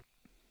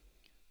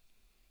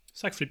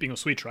 It's like flipping a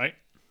switch, right?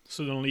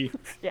 Suddenly.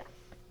 Yeah,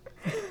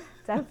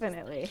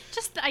 definitely.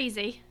 Just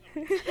easy.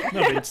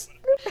 No, but it's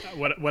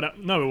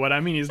what I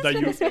mean is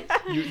that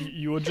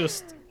you're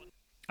just,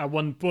 at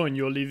one point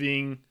you're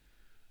living,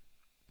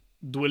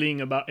 dwelling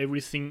about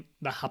everything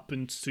that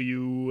happens to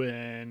you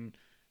and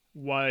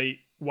why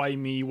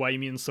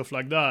me and stuff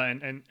like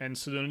that, and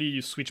suddenly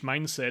you switch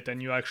mindset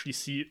and you actually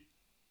see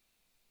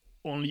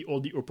only all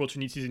the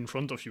opportunities in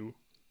front of you,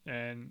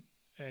 and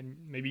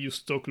maybe you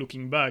stop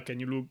looking back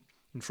and you look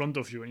in front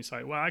of you and you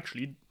say, well,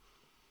 actually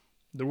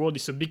the world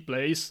is a big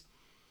place.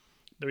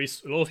 There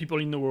is a lot of people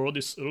in the world.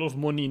 There's a lot of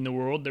money in the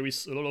world. There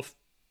is a lot of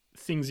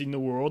things in the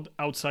world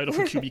outside of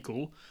a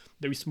cubicle.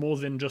 There is more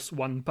than just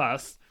one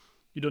path.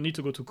 You don't need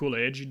to go to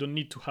college. You don't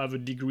need to have a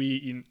degree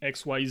in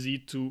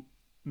XYZ to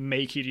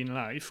make it in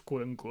life,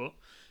 quote unquote,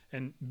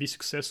 and be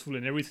successful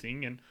in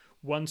everything. And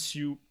once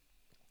you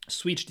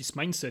switch this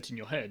mindset in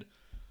your head,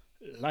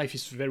 life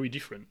is very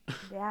different.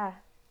 Yeah,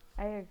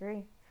 I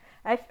agree.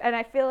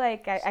 I feel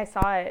like I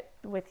saw it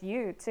with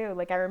you too.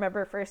 Like, I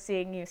remember first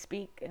seeing you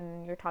speak,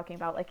 and you're talking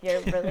about like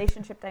your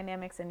relationship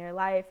dynamics in your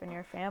life and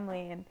your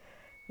family, and,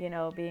 you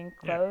know, being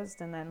closed,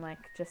 and then like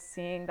just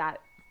seeing that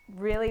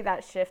really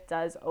that shift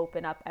does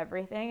open up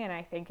everything. And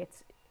I think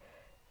it's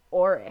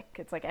auric.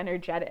 It's like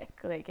energetic,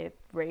 like it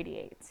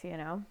radiates, you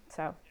know?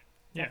 So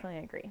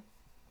definitely agree.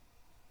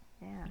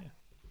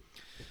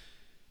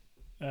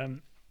 Yeah.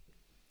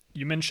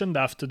 You mentioned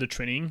after the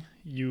training,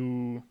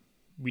 you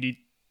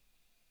really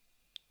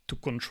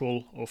took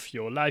control of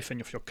your life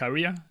and of your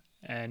career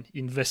and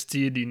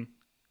invested in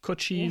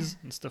coaches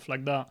and stuff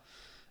like that.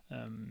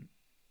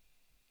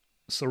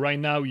 So right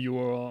now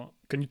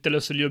can you tell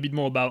us a little bit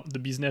more about the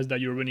business that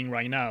you're running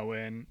right now,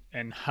 and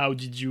how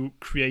did you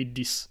create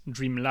this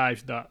dream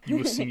life that you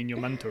were seeing in your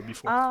mentor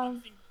before?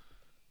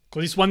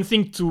 Because it's one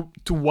thing to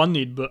want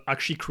it, but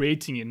actually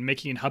creating it and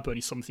making it happen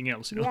is something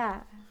else, you know?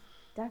 Yeah,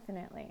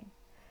 definitely.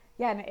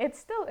 Yeah, and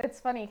it's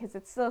funny because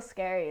it's still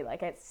scary.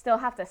 Like, I still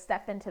have to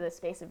step into the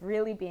space of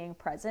really being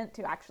present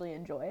to actually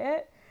enjoy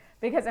it.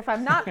 Because if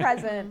I'm not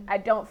present, I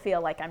don't feel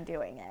like I'm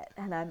doing it.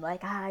 And I'm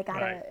like,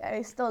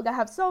 I still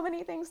have so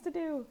many things to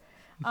do.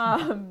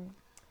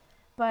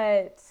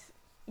 But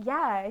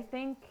yeah, I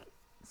think,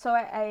 so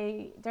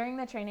I during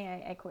the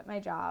training, I quit my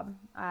job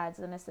as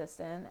an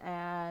assistant.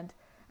 And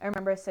I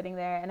remember sitting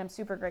there, and I'm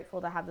super grateful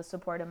to have the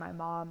support of my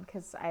mom,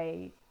 because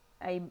I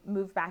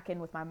moved back in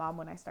with my mom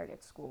when I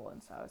started school.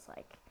 And so I was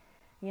like,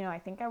 I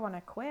think I want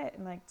to quit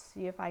and like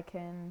see if I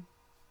can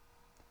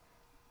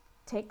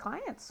take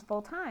clients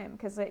full time,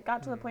 because it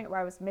got to the point where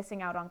I was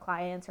missing out on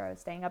clients, or I was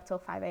staying up till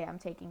 5 a.m.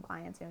 taking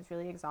clients, and it was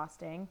really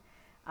exhausting.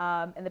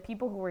 And the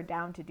people who were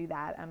down to do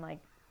that, I'm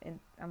like,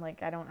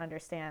 I don't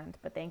understand,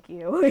 but thank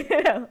you.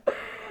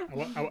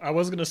 I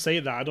was gonna say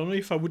that I don't know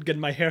if I would get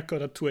my hair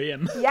cut at 2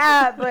 a.m.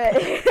 Yeah, but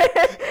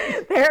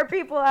there are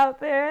people out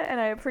there,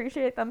 and I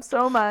appreciate them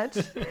so much.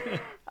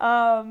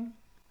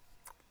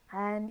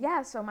 And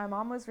yeah, so my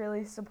mom was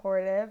really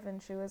supportive, and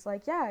she was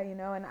like, yeah,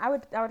 and I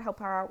would help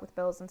her out with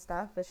bills and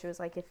stuff, but she was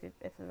like, if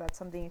that's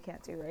something you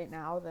can't do right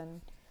now,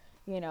 then,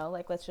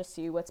 like, let's just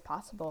see what's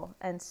possible.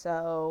 And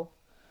so,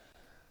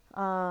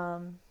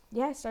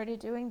 yeah, I started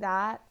doing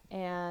that,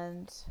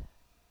 and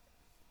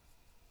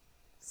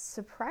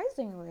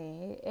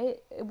surprisingly,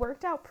 it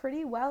worked out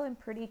pretty well and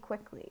pretty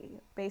quickly.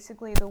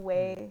 Basically, the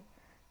way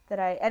that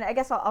and I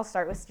guess I'll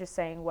start with just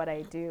saying what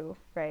I do,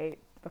 right,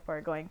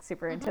 before going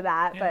super into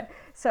that. Yeah. But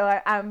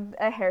so I'm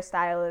a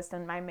hairstylist,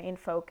 and my main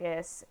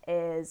focus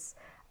is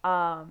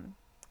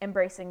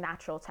embracing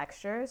natural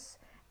textures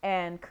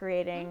and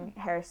creating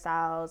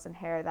hairstyles and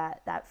hair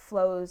that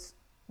flows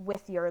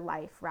with your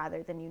life,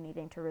 rather than you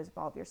needing to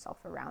revolve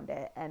yourself around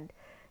it, and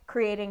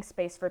creating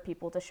space for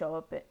people to show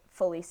up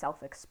fully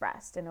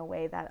self-expressed in a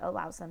way that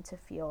allows them to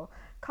feel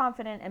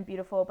confident and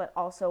beautiful, but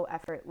also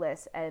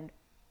effortless and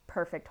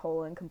perfect,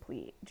 whole, and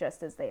complete,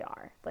 just as they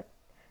are. Like,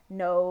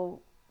 no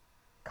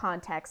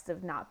context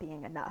of not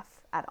being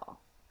enough at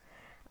all.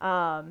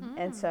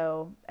 And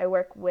so I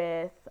work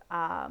with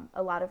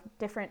a lot of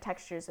different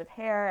textures of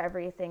hair,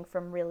 everything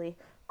from really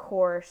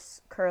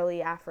coarse,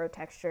 curly Afro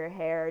texture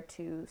hair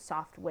to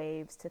soft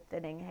waves to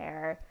thinning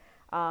hair.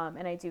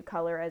 And I do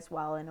color as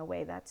well in a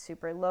way that's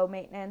super low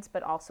maintenance,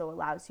 but also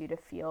allows you to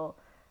feel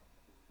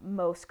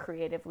most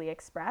creatively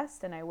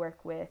expressed. And I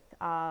work with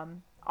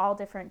all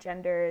different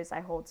genders. I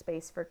hold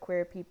space for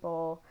queer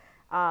people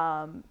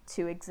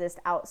to exist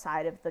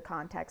outside of the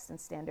context and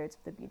standards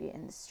of the beauty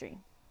industry.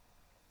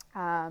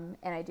 And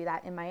I do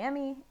that in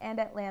Miami and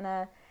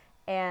Atlanta,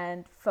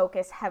 and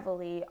focus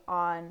heavily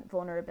on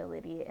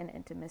vulnerability and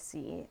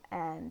intimacy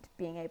and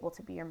being able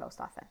to be your most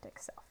authentic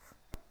self.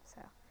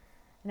 So,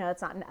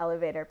 it's not an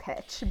elevator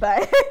pitch,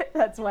 but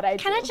that's what I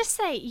do. Can I just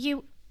say,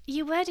 you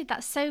worded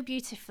that so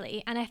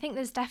beautifully, and I think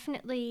there's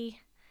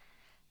definitely,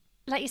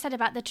 like you said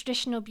about the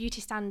traditional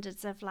beauty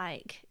standards of,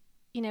 like,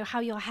 how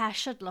your hair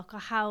should look, or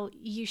how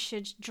you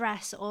should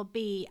dress or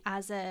be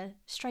as a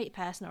straight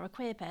person or a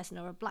queer person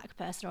or a black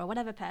person or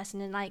whatever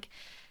person, and like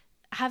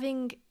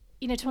having,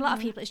 to a lot of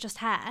people it's just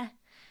hair,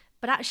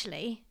 but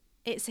actually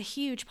it's a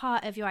huge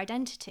part of your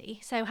identity.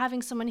 So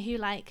having someone who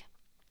like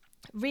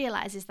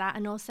realizes that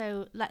and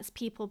also lets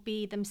people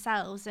be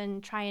themselves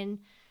and try and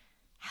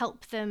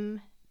help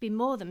them be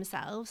more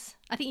themselves,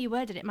 I think you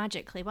worded it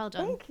magically. Well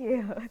done. Thank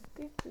you.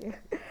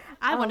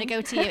 I want to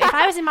go to you. If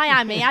I was in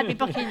Miami, I'd be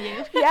booking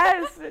you.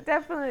 Yes,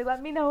 definitely.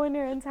 Let me know when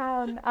you're in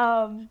town.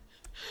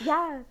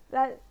 Yeah,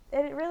 that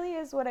it really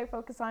is what I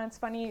focus on. It's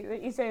funny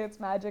that you say it's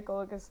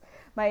magical, because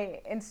my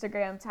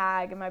Instagram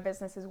tag and my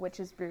business is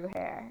Witches Brew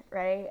Hair,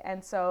 right?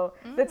 And so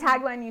the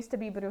tagline used to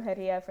be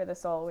Brujeria for the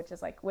Soul, which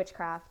is like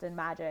witchcraft and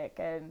magic.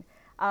 And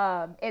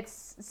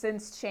it's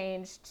since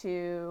changed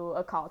to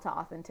a call to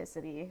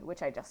authenticity,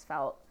 which I just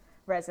felt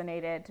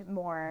resonated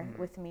more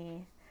with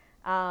me.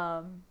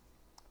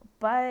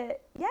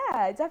 But yeah,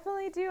 I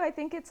definitely do. I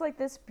think it's like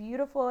this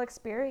beautiful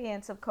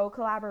experience of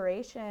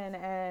co-collaboration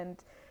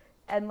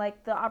and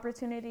like the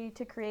opportunity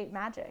to create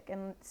magic,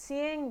 and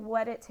seeing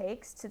what it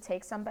takes to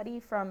take somebody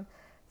from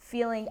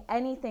feeling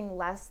anything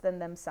less than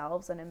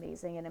themselves and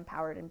amazing and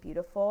empowered and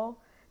beautiful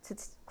to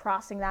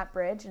crossing that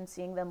bridge and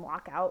seeing them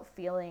walk out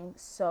feeling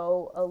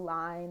so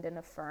aligned and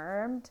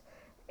affirmed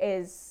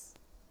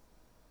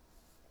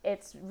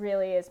it's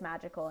really is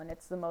magical, and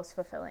it's the most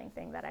fulfilling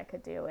thing that I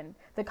could do. And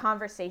the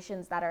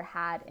conversations that are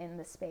had in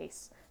the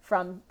space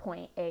from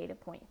point A to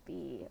point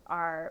B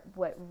are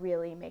what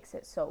really makes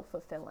it so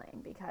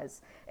fulfilling,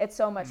 because it's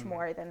so much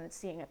more than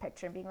seeing a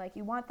picture and being like,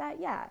 you want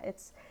that? Yeah.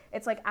 It's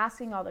like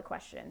asking all the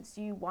questions.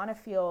 Do you want to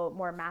feel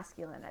more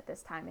masculine at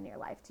this time in your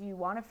life? Do you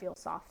want to feel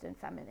soft and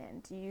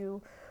feminine? Do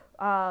you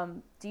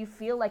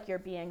feel like you're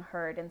being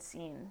heard and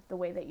seen the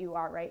way that you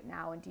are right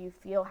now? And do you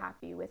feel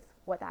happy with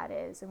what that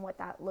is and what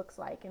that looks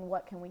like? And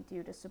what can we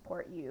do to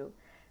support you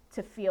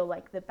to feel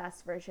like the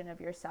best version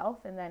of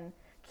yourself? And then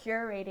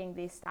curating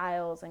these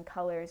styles and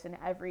colors and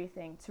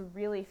everything to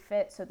really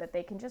fit so that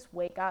they can just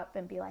wake up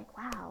and be like,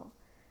 wow,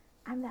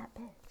 I'm that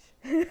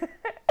bitch.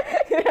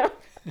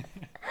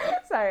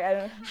 So sorry, I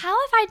don't. How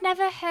have I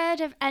never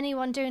heard of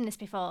anyone doing this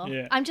before?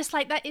 Yeah. I'm just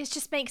like, that. It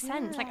just makes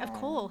sense. Like, of Yeah.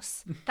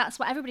 course, that's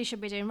what everybody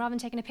should be doing, rather than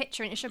taking a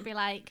picture. And it should be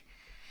like,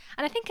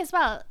 and I think as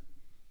well,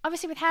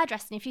 obviously with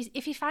hairdressing,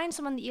 if you find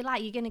someone that you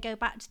like, you're going to go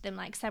back to them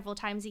like several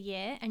times a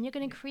year, and you're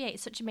going to create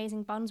such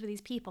amazing bonds with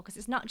these people, because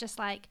it's not just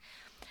like,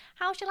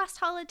 how's your last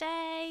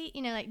holiday?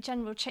 You know, like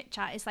general chit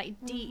chat. It's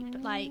like deep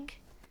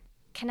like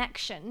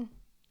connection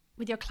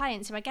with your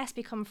clients, who I guess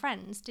become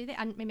friends. Do they?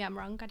 And maybe I'm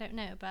wrong. I don't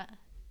know, but.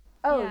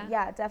 Oh, Yeah.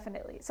 yeah,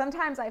 definitely.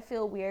 Sometimes I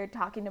feel weird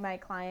talking to my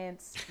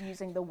clients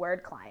using the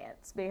word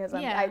clients, because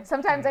Yeah.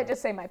 sometimes I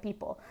just say my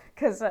people,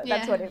 because that's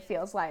Yeah. what it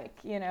feels like,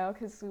 you know,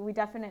 because we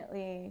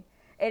definitely,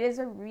 it is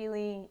a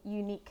really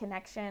unique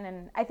connection.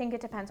 And I think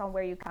it depends on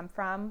where you come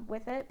from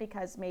with it,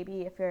 because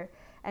maybe if you're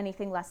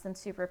anything less than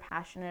super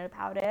passionate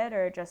about it,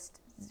 or just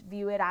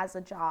view it as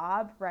a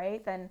job,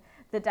 right, then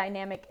the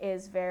dynamic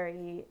is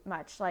very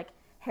much like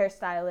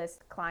hairstylist,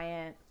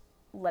 client,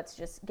 let's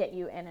just get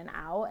you in and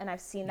out. And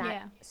I've seen that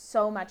Yeah.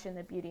 so much in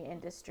the beauty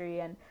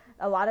industry. And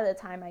a lot of the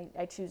time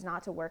I choose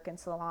not to work in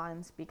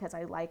salons, because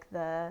I like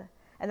and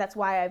that's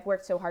why I've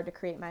worked so hard to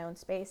create my own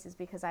space, is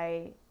because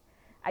I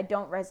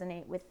don't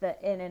resonate with the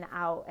in and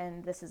out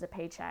and this is a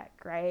paycheck,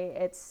 right?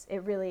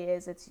 It really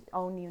is its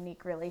own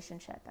unique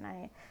relationship. And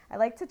I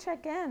like to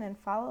check in and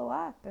follow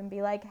up and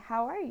be like,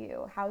 how are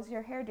you? How's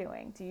your hair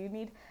doing? Do you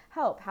need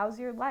help? How's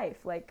your life?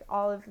 Like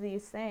all of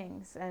these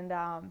things. And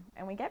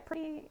we get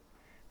pretty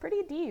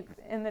deep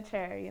in the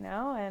chair, you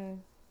know?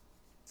 And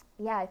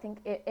yeah, I think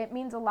it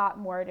means a lot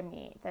more to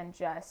me than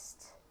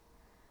just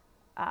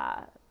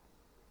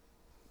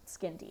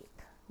skin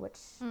deep, which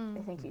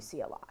I think you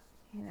see a lot,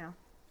 you know?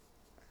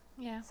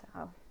 Yeah.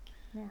 So,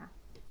 yeah.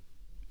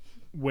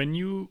 When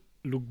you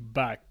look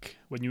back,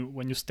 when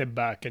you step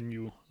back and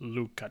you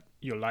look at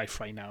your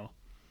life right now,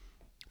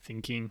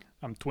 thinking,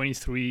 I'm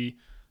 23,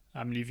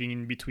 I'm living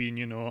in between,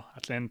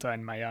 Atlanta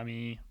and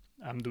Miami,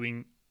 I'm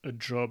doing a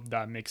job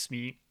that makes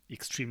me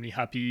extremely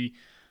happy,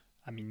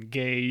 I'm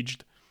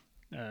engaged.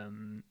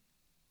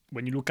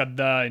 When you look at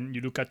that and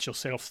you look at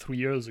yourself 3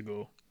 years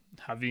ago,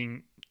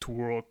 having to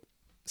work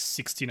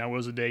 16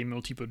 hours a day,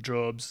 multiple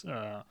jobs,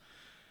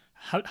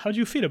 how do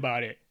you feel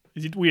about it?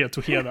 Is it weird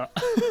to hear that?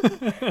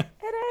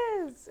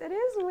 It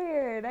is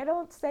weird. I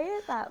don't say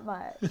it that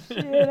much,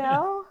 you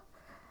know?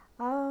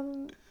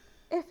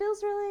 It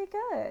feels really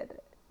good.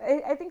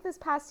 I think this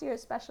past year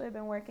especially, I've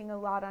been working a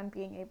lot on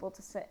being able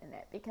to sit in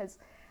it, because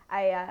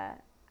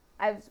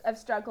I've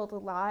struggled a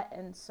lot,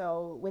 and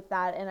so with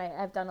that, and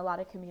I've done a lot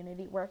of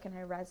community work, and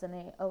I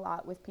resonate a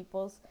lot with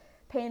people's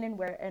pain and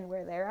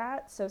where they're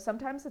at. So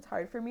sometimes it's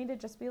hard for me to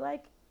just be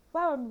like,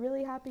 wow, I'm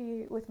really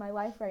happy with my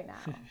life right now.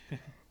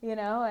 You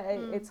know,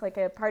 it's like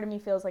a part of me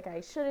feels like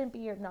I shouldn't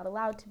be, or not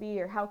allowed to be,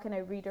 or how can I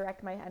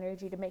redirect my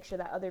energy to make sure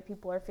that other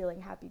people are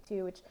feeling happy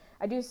too, which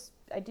I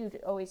do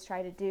always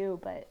try to do.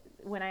 But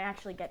when I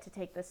actually get to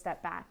take this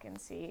step back and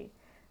see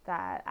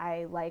that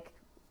I like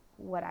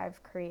what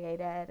I've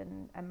created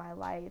and my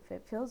life,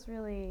 it feels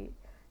really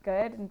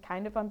good and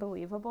kind of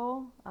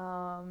unbelievable.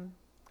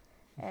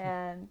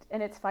 And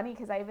it's funny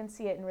because I even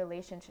see it in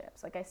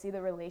relationships. Like I see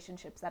the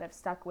relationships that have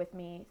stuck with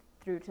me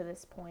through to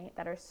this point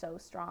that are so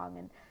strong,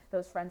 and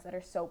those friends that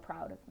are so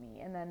proud of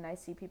me. And then I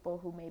see people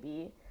who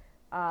maybe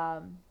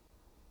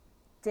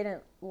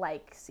didn't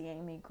like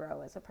seeing me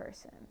grow as a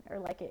person, or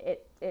like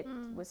it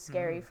was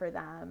scary for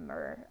them,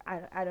 or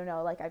I don't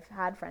know, like I've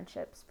had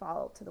friendships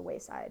fall to the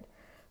wayside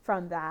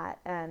from that.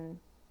 And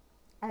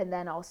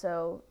then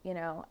also, you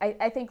know,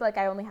 I think like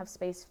I only have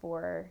space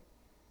for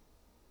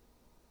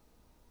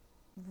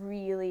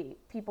really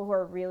people who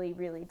are really,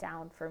 really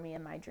down for me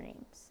and my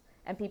dreams,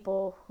 and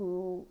people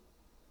who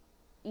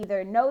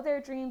either know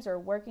their dreams or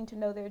working to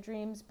know their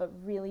dreams, but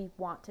really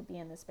want to be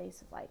in the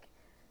space of like,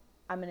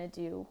 I'm going to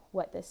do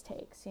what this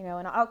takes, you know.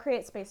 And I'll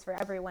create space for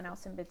everyone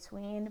else in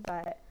between,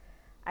 but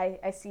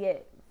I see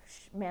it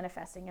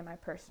manifesting in my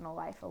personal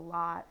life a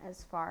lot,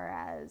 as far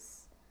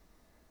as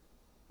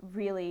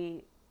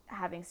really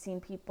having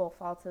seen people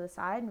fall to the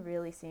side and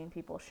really seeing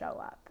people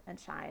show up and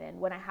shine. And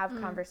when I have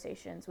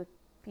conversations with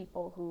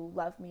people who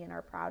love me and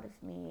are proud of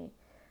me,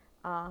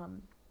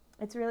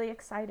 it's really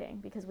exciting,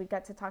 because we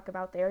get to talk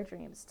about their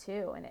dreams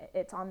too, and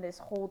it's on this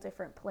whole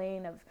different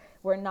plane of,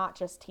 we're not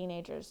just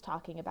teenagers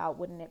talking about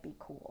wouldn't it be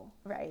cool,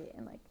 right?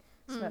 And like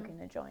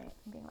smoking a joint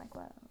and being like,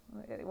 well,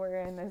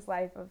 we're in this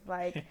life of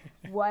like,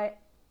 what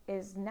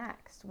is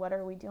next? What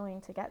are we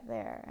doing to get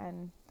there?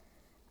 And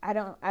I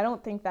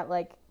don't think that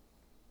like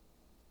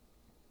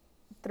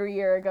 3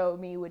 years ago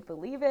me would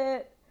believe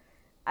it.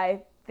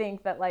 I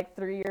think that like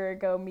 3 years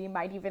ago me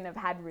might even have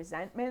had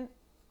resentment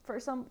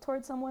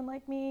towards someone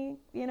like me.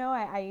 You know,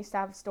 I used to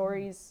have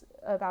stories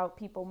about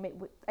people.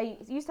 I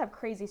used to have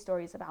crazy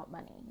stories about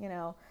money, you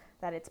know,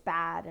 that it's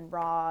bad and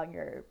wrong,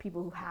 or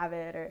people who have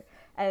it,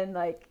 and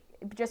like,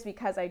 just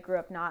because I grew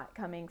up not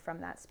coming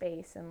from that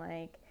space. And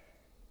like,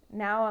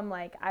 now I'm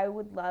like, I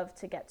would love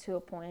to get to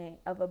a point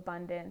of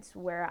abundance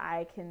where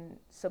I can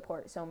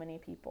support so many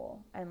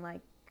people and like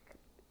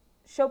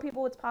show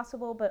people what's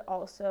possible, but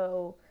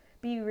also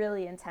be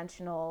really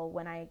intentional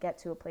when I get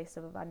to a place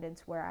of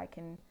abundance where I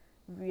can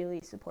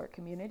really support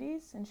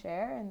communities and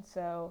share. And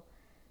so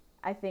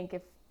I think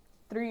if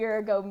 3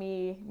 years ago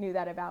me knew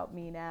that about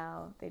me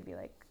now, they'd be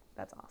like,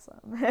 that's awesome.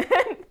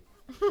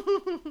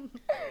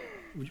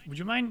 Would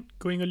you mind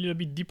going a little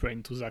bit deeper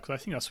into that? Because I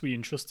think that's really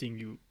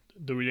interesting.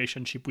 The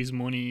relationship with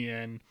money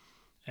and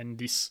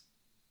this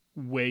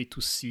way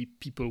to see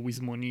people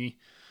with money.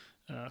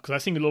 Because I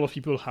think a lot of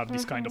people have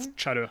this kind of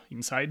chatter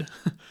inside,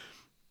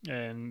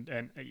 and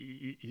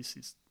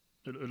it's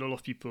a lot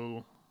of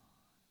people.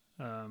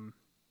 And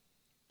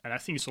I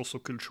think it's also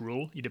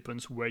cultural. It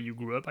depends where you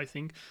grew up, I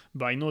think.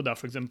 But I know that,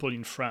 for example,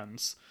 in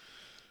France,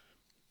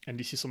 and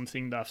this is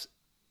something that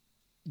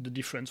the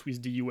difference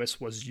with the US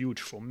was huge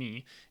for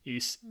me,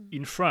 is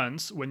in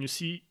France, when you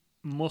see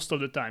most of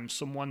the time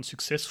someone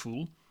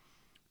successful,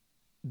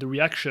 the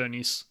reaction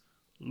is,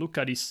 look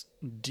at this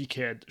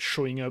dickhead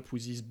showing up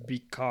with his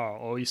big car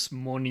or his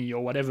money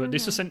or whatever.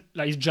 This is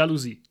like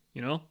jealousy,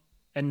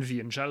 envy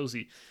and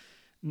jealousy.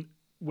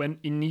 When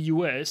in the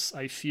US,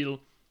 I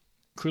feel,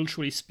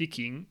 culturally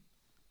speaking,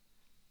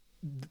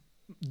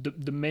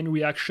 the main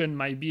reaction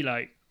might be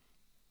like,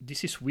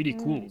 this is really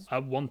cool. I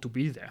want to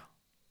be there.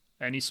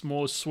 And it's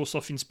more a source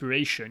of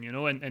inspiration,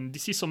 and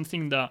this is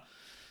something that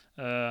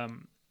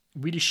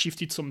really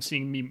shifted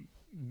something, me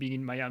being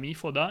in Miami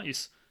for that,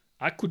 is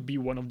I could be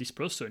one of this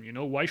person,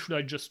 why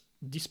should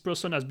this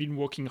person has been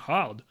working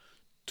hard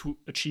to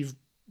achieve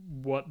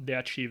what they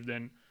achieved,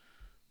 and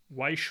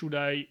why should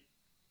I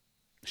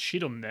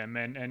shit on them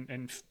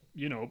and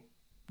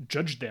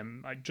judge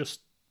them? I just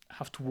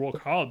have to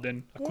work hard,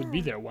 and I could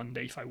be there one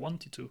day if I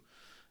wanted to.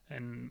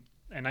 And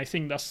I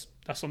think that's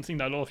something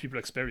that a lot of people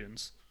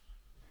experience.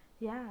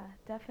 Yeah,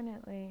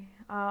 definitely.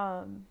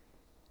 I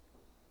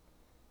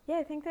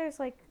think there's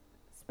like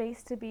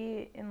space to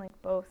be in like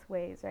both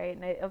ways, right?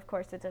 And of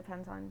course it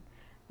depends on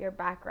your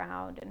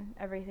background and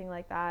everything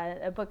like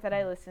that. A book that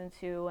I listened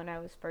to when I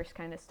was first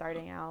kind of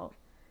starting out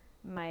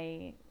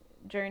my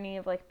journey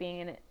of like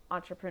being an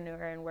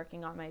entrepreneur and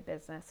working on my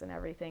business and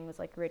everything was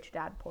like Rich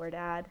Dad, Poor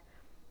Dad.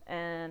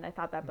 And I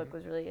thought that book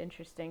was really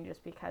interesting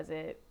just because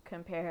it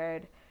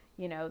compared,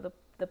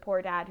 the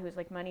poor dad who was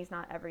like, money's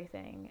not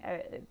everything.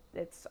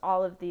 It's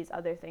all of these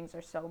other things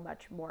are so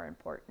much more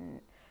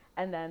important.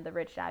 And then the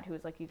rich dad who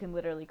was like, you can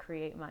literally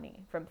create money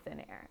from thin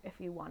air if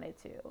you wanted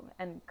to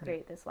and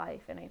create this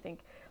life. And I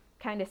think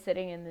kind of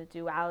sitting in the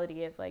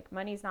duality of like,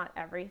 money's not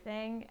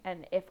everything.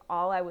 And if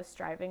all I was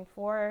striving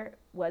for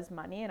was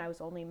money and I was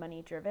only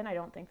money driven, I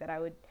don't think that I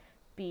would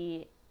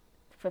be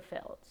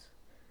fulfilled.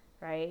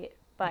 Right.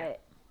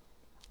 But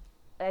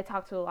I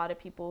talk to a lot of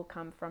people who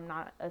come from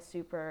not a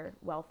super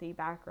wealthy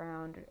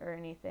background or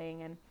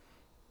anything, and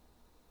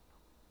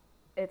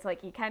it's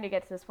like you kind of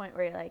get to this point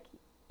where you're like,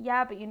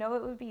 yeah, but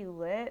what would be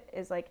lit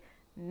is like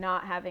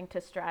not having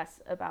to stress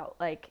about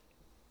like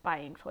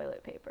buying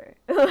toilet paper.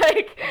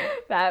 Like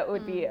that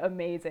would be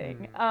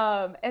amazing.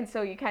 And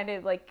so you kind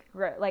of like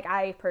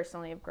I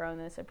personally have grown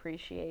this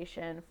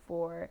appreciation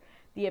for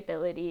the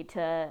ability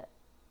to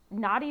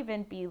not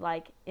even be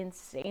like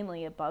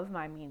insanely above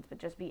my means, but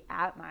just be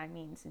at my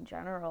means in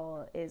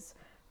general is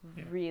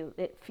real.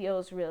 It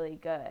feels really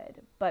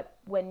good. But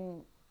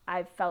when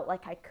I felt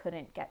like I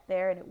couldn't get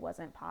there and it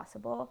wasn't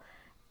possible,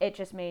 it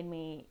just made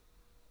me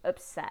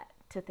upset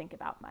to think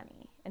about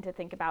money and to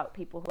think about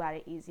people who had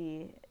it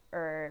easy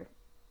or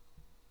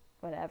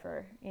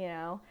whatever,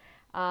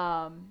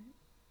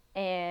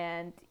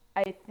 and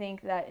I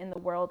think that in the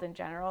world in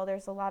general,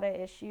 there's a lot of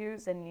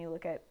issues, and you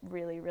look at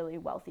really, really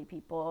wealthy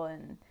people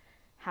and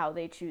how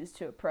they choose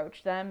to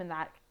approach them, and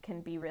that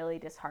can be really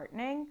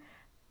disheartening.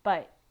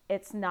 But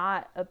it's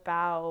not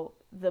about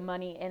the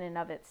money in and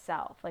of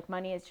itself. Like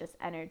money is just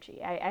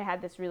energy. I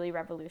had this really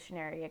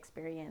revolutionary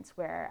experience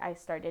where I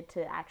started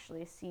to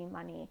actually see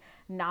money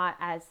not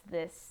as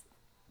this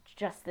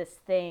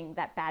thing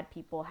that bad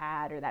people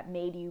had or that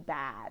made you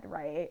bad,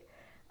 right?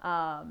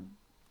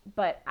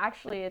 But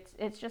actually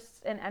it's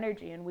just an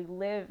energy, and we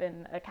live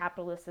in a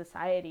capitalist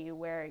society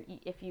where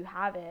if you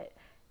have it,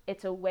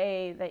 it's a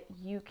way that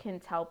you can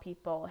tell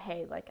people,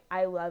 hey, like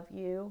I love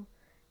you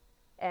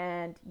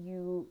and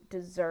you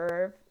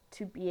deserve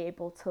to be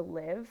able to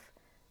live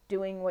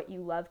doing what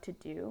you love to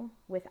do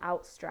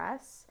without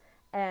stress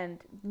and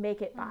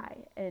make it by.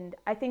 And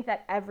I think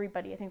that's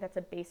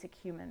a basic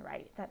human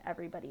right that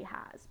everybody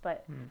has.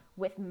 But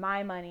with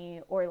my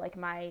money or like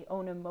my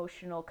own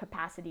emotional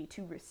capacity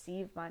to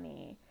receive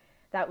money,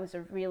 that was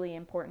a really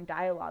important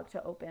dialogue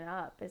to open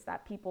up, is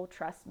that people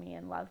trust me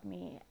and love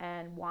me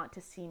and want to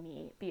see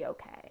me be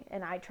okay.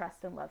 And I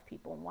trust and love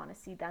people and want to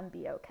see them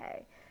be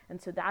okay. And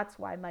so that's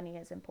why money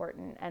is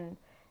important. And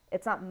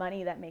it's not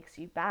money that makes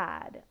you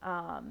bad.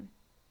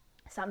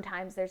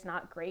 Sometimes there's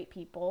not great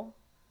people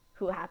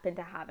who happen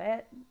to have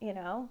it,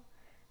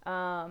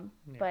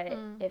 but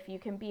if you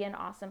can be an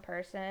awesome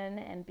person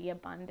and be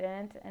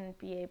abundant and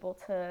be able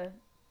to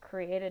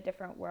create a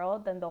different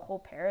world, then the whole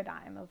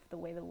paradigm of the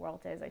way the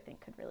world is, I think,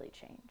 could really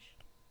change.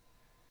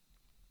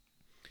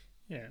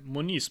 Yeah,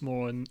 money is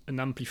more an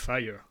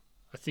amplifier,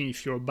 I think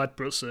if you're a bad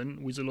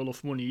person with a lot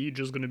of money, you're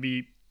just gonna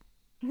be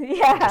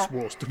Yeah.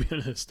 worse, to be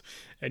honest.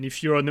 And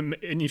if you're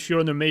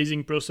an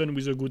amazing person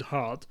with a good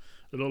heart,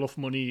 a lot of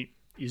money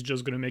is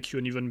just gonna make you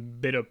an even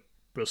better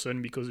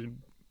person because it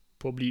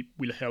probably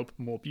will help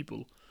more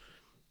people.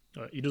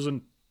 It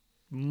doesn't.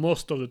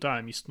 Most of the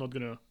time, it's not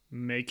gonna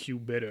make you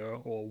better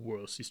or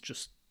worse. It's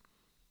just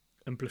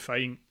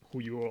amplifying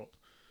who you are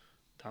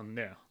down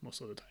there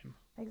most of the time.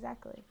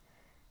 Exactly.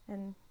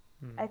 And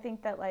I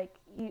think that like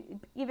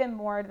even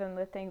more than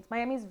the things,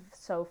 Miami's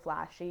so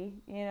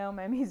flashy, you know,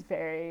 Miami's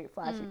very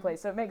flashy place.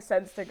 So it makes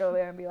sense to go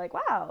there and be like,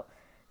 wow,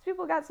 these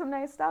people got some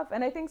nice stuff.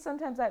 And I think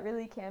sometimes that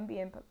really can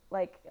be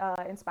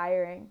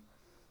inspiring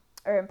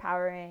or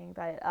empowering.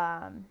 But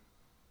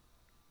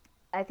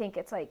I think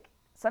it's like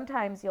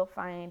sometimes you'll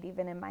find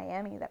even in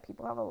Miami that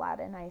people have a lot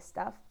of nice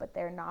stuff, but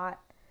they're not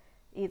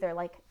either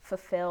like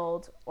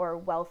fulfilled or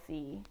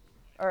wealthy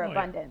or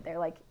abundant. They're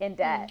like in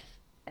debt.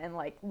 And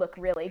like look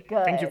really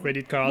good. Thank you,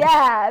 credit card.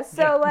 Yeah,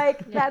 so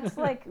like that's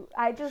like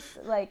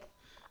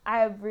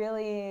I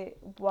really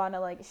want to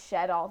like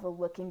shed all the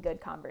looking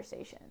good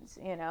conversations,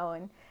 you know,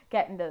 and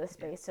get into the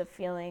space of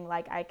feeling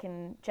like I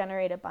can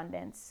generate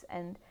abundance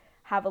and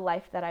have a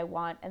life that I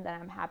want and that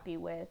I'm happy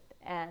with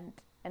and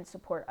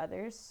support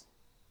others.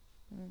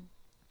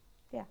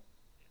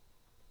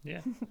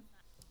 Yeah.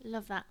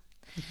 Love that.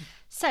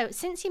 So,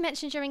 since you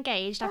mentioned you're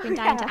engaged, I've been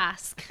dying to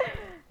ask.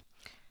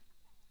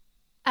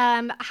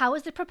 How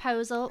was the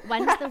proposal?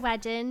 When's the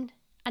wedding?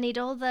 I need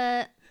all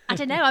the... I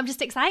don't know. I'm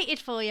just excited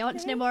for you. I want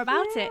to know more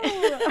about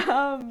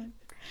it.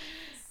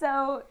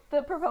 So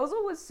the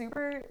proposal was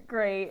super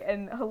great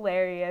and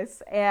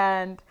hilarious.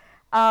 And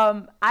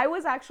I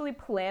was actually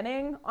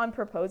planning on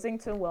proposing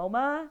to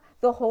Wilma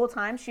the whole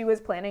time she was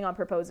planning on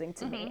proposing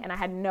to me. And I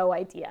had no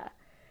idea.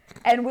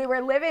 And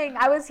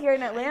I was here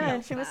in Atlanta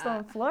and she was still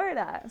in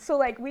Florida. So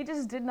like we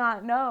just did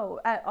not know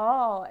at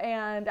all.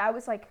 And I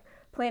was like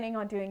planning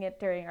on doing it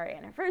during our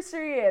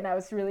anniversary, and I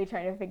was really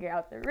trying to figure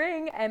out the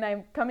ring, and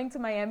I'm coming to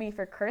Miami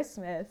for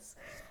Christmas,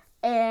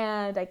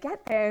 and I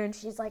get there, and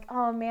she's like,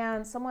 oh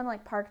man, someone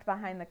like parked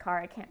behind the car,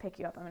 I can't pick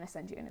you up, I'm gonna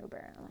send you an Uber,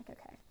 and I'm like,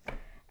 okay.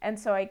 And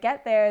so I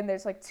get there, and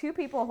there's like two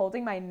people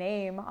holding my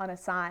name on a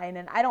sign,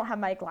 and I don't have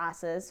my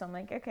glasses, so I'm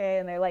like, okay,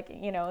 and they're like,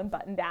 you know, in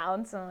button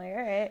down, so I'm like,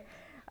 all right.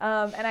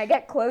 And I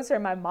get closer,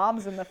 my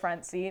mom's in the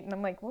front seat, and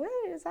I'm like, what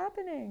is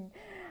happening?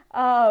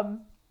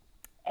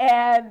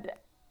 And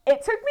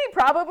it took me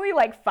probably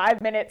like 5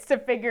 minutes to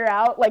figure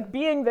out, like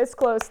being this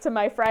close to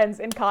my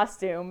friends in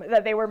costume,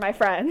 that they were my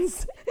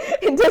friends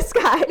in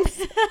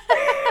disguise.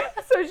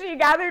 So she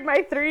gathered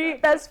my 3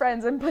 best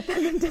friends and put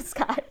them in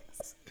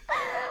disguise.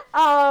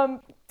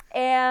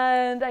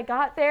 And I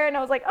got there and I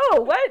was like,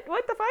 oh,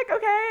 what the fuck?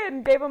 Okay.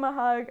 And gave them a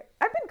hug.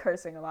 I've been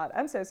cursing a lot.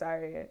 I'm so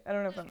sorry. I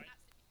don't know if I'm...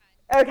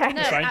 Okay.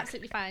 No, Fine.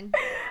 absolutely fine.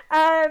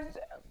 And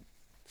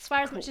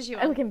Swear as much as you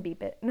I want. can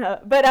beep it. No,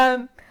 but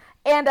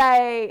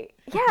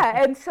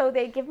and so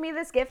they give me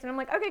this gift and I'm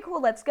like, okay,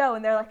 cool, let's go.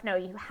 And they're like, no,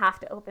 you have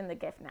to open the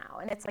gift now.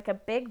 And it's like a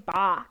big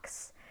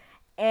box.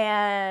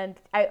 And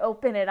I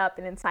open it up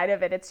and inside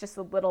of it, it's just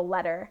a little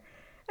letter.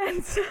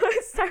 And so I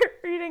start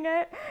reading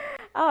it.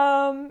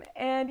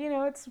 And you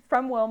know, it's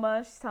from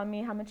Wilma. She's telling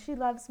me how much she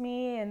loves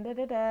me and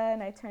da-da-da.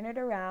 And I turn it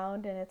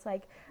around and it's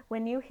like,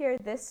 when you hear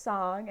this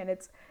song, and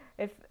it's,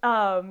 if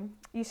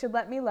You Should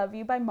Let Me Love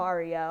You by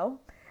Mario.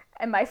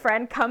 And my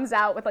friend comes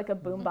out with like a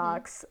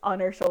boombox on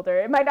her shoulder.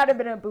 It might not have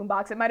been a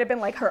boombox. It might have been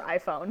like her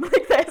iPhone,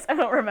 like this. I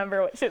don't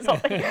remember what she was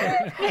holding.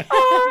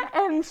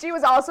 And she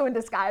was also in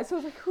disguise. So I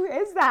was like, who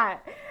is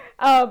that?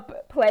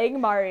 Playing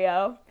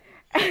Mario.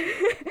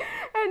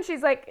 And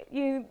she's like,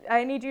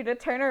 I need you to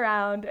turn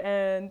around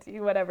and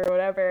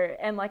whatever.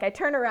 And like I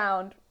turn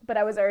around, but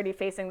I was already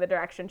facing the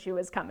direction she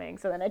was coming.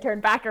 So then I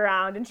turned back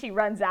around and she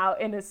runs out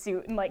in a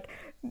suit and like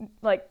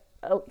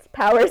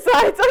power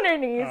slides on her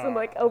knees and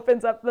like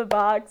opens up the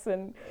box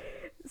and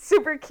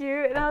super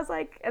cute. And I was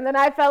like, and then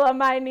I fell on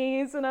my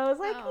knees and I was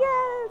like,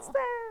 yes,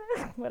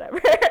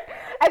 whatever.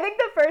 I think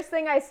the first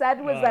thing I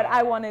said was that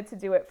I wanted to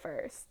do it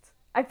first.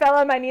 I fell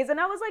on my knees and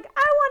I was like,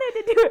 I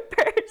wanted to do it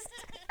first.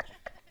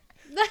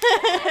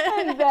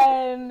 and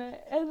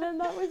then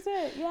that was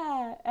it.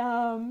 Yeah.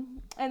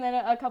 And then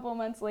a couple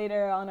months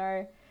later on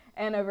our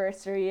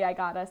anniversary, I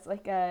got us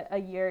like a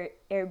year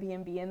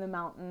Airbnb in the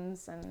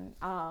mountains, and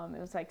it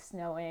was like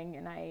snowing,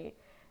 and I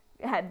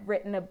had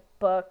written a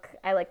book.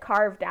 I like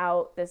carved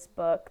out this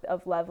book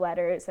of love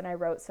letters and I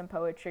wrote some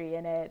poetry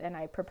in it and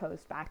I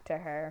proposed back to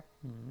her.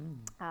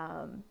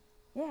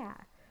 Yeah.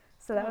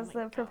 So that was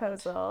the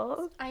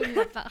proposal. I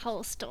love that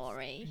whole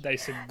story. That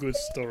is a good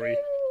story.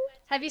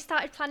 Have you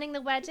started planning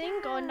the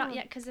wedding or not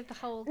yet because of the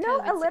whole COVID No,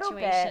 a little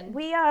situation?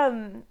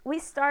 bit. We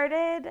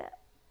started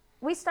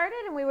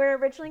and we were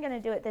originally going to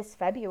do it this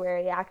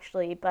February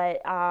actually,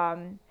 but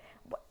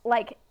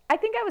like I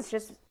think I was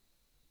just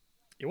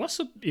It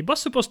was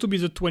supposed to be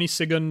the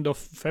 22nd of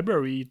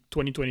February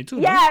 2022.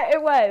 Yeah, no?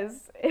 it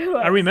was.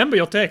 I remember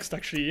your text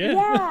actually. Yeah.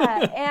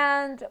 Yeah,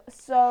 and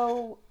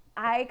so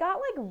I got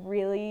like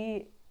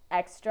really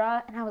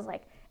extra and I was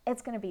like,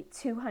 it's going to be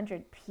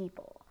 200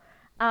 people.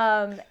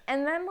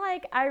 And then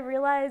like I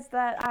realized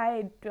that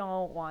I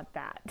don't want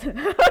that.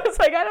 I was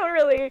like,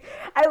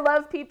 I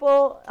love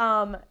people,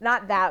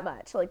 not that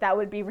much. Like that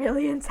would be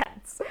really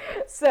intense.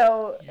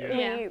 So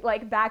we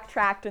like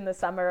backtracked in the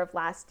summer of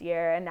last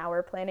year, and now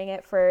we're planning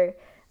it for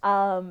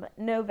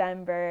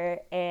November,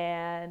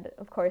 and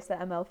of course the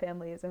ML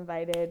family is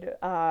invited.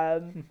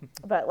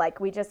 But like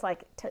we just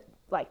like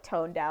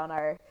toned down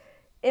our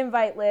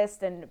invite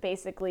list and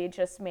basically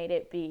just made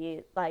it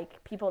be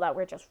like people that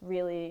we're just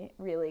really,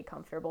 really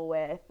comfortable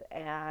with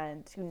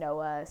and who know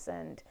us.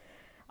 And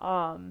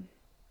so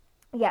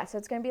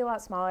it's going to be a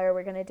lot smaller.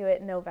 We're going to do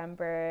it in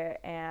November,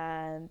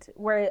 and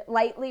we're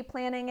lightly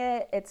planning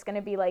it. It's going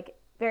to be like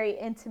very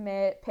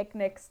intimate,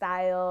 picnic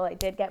style. I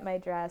did get my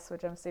dress,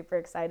 which I'm super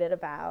excited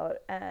about.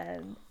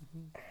 And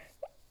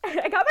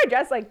I got my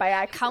dress like by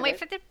accident. Can't wait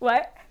for the...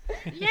 What?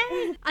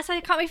 Yay! I said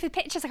I can't wait for the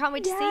pictures. I can't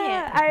wait to see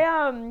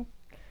it.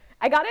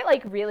 I got it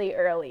like really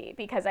early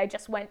because I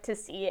just went to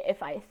see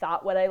if I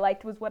thought what I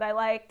liked was what I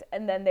liked.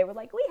 And then they were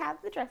like, we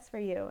have the dress for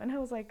you. And I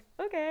was like,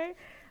 okay.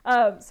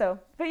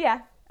 But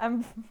yeah,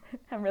 I'm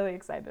really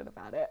excited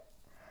about it.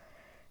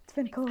 It's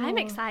been cool. I'm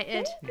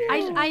excited.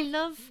 I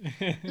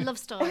love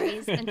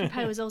stories and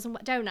proposals and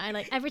what, don't I?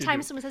 Like every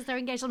time someone says they're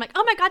engaged, I'm like,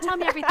 oh my God, tell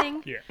me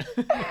everything. Yeah.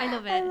 I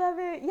love it. I love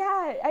it.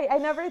 Yeah. I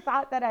never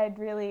thought that I'd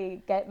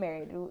really get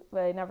married.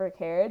 I never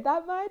cared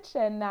that much.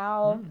 And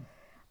now...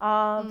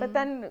 But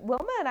then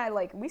Wilma and I,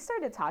 like, we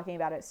started talking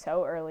about it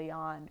so early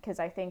on because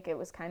I think it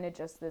was kind of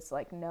just this,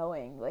 like,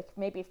 knowing, like,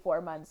 maybe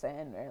 4 months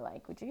in, we're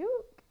like, would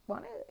you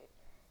want to,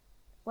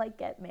 like,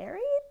 get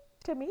married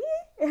to me?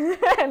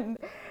 And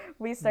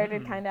we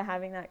started kind of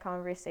having that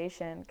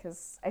conversation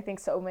because I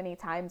think so many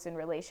times in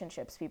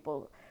relationships,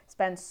 people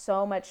spend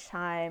so much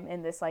time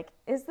in this, like,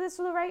 is this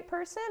the right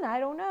person?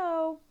 I don't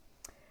know,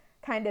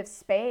 kind of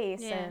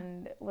space. Yeah.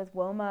 And with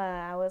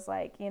Wilma, I was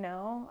like,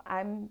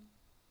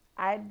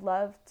 I'd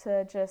love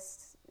to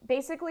just,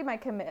 basically my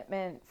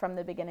commitment from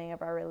the beginning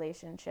of our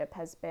relationship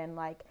has been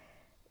like,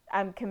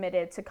 I'm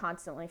committed to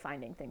constantly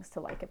finding things to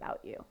like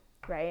about you,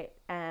 right?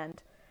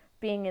 And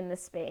being in the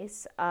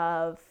space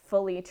of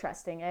fully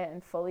trusting it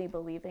and fully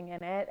believing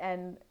in it.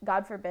 And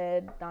God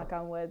forbid, knock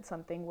on wood,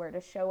 something were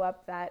to show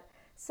up that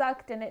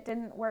sucked and it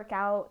didn't work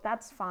out,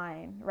 that's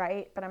fine,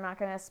 right? But I'm not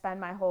going to spend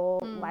my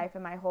whole life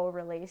and my whole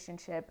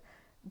relationship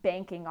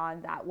banking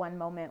on that one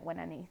moment when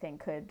anything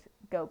could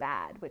go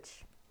bad,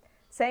 which...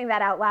 Saying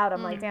that out loud,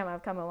 I'm like, damn,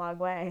 I've come a long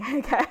way, I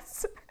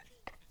guess.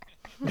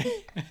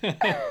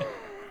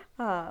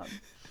 But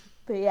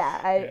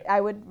yeah,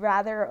 I would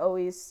rather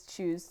always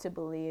choose to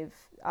believe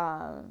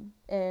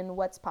in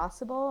what's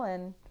possible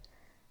and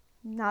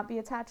not be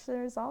attached to the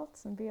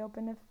results and be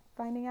open to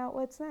finding out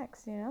what's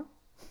next, you know?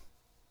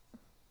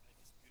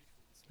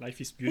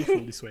 Life is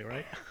beautiful this way,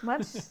 right?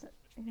 Much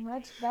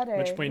better.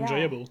 Much more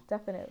enjoyable.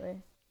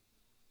 Definitely.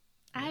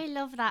 I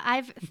love that.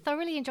 I've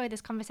thoroughly enjoyed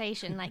this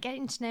conversation, like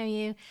getting to know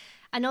you,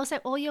 and also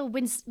all your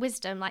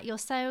wisdom. Like you're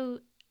so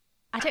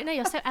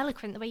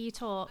eloquent the way you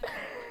talk.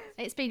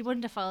 It's been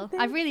wonderful.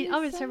 I've really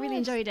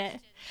enjoyed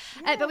it.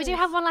 Yes. But we do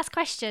have one last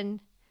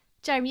question.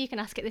 Jeremy, you can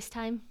ask it this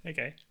time.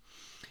 Okay.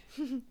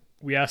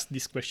 We asked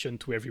this question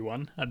to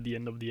everyone at the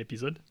end of the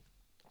episode.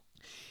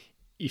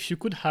 If you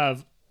could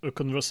have a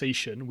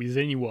conversation with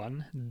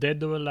anyone,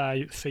 dead or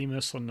alive,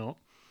 famous or not,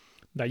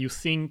 that you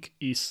think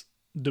is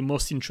the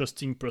most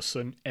interesting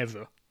person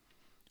ever,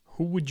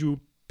 who would you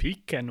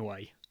pick and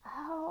why?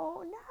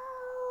 Oh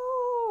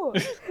no.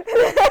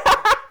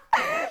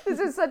 This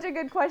is such a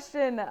good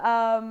question.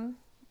 Let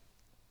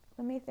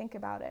me think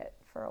about it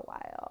for a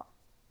while.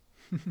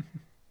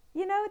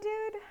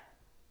 Dude,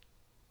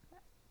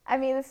 I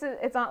mean,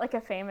 it's not like a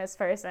famous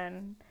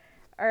person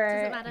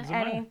or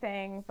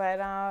anything, but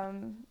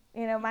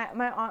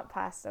my aunt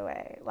passed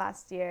away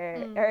last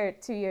year or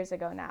 2 years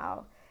ago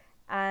now.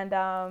 And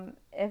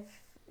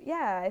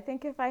I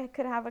think if I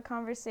could have a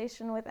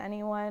conversation with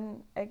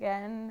anyone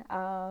again,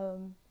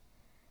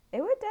 it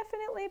would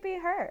definitely be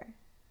her.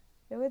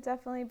 It would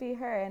definitely be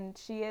her. And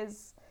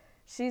she's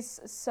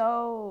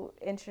so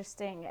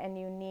interesting and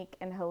unique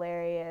and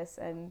hilarious.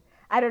 And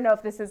I don't know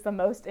if this is the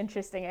most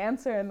interesting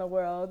answer in the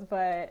world,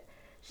 but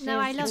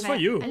I love it. For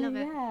you. I love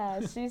it. Yeah,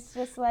 she's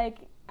just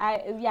like,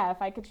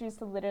 if I could choose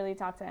to literally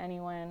talk to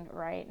anyone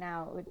right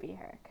now, it would be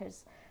her.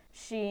 Because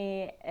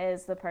she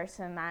is the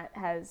person that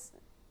has...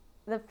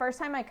 The first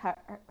time I cut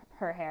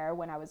her hair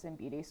when I was in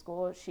beauty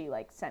school, she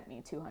sent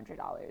me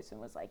 $200 and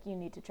was like, you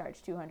need to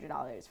charge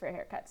 $200 for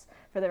haircuts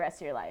for the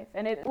rest of your life.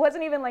 And it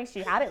wasn't even like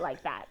she had it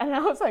like that. And I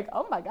was like,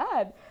 oh my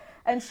God.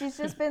 And she's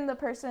just been the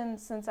person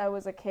since I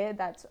was a kid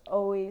that's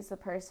always the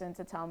person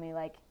to tell me,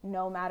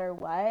 no matter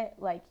what,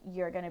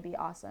 you're going to be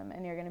awesome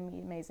and you're going to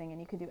be amazing and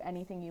you can do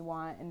anything you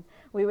want. And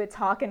we would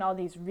talk in all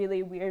these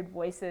really weird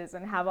voices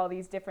and have all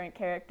these different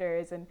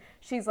characters. And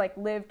she's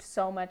lived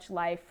so much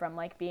life from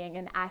being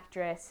an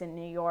actress in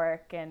New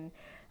York and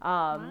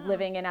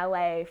living in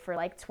LA for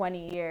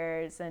 20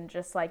 years and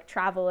just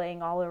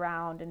traveling all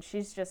around. And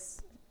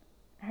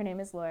her name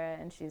is Laura,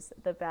 and she's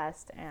the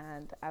best.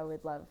 And I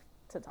would love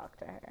to talk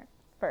to her.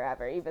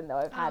 forever, even though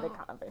I've had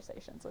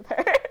conversations with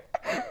her.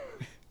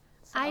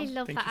 I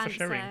love Thank that you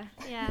for answer. sharing.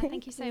 Yeah,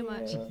 thank you so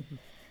much.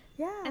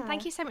 Yeah. And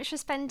thank you so much for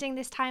spending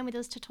this time with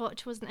us to talk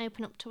to us and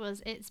open up to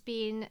us. It's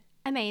been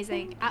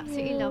amazing.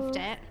 Absolutely loved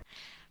it.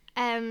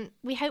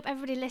 We hope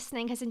everybody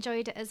listening has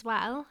enjoyed it as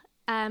well.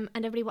 And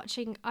everybody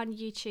watching on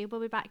YouTube,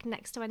 we'll be back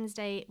next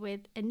Wednesday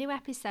with a new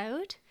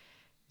episode.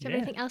 Do you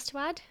have anything else to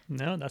add?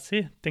 No, that's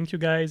it. Thank you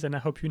guys, and I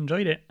hope you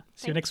enjoyed it.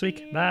 See you next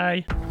week.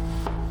 Bye.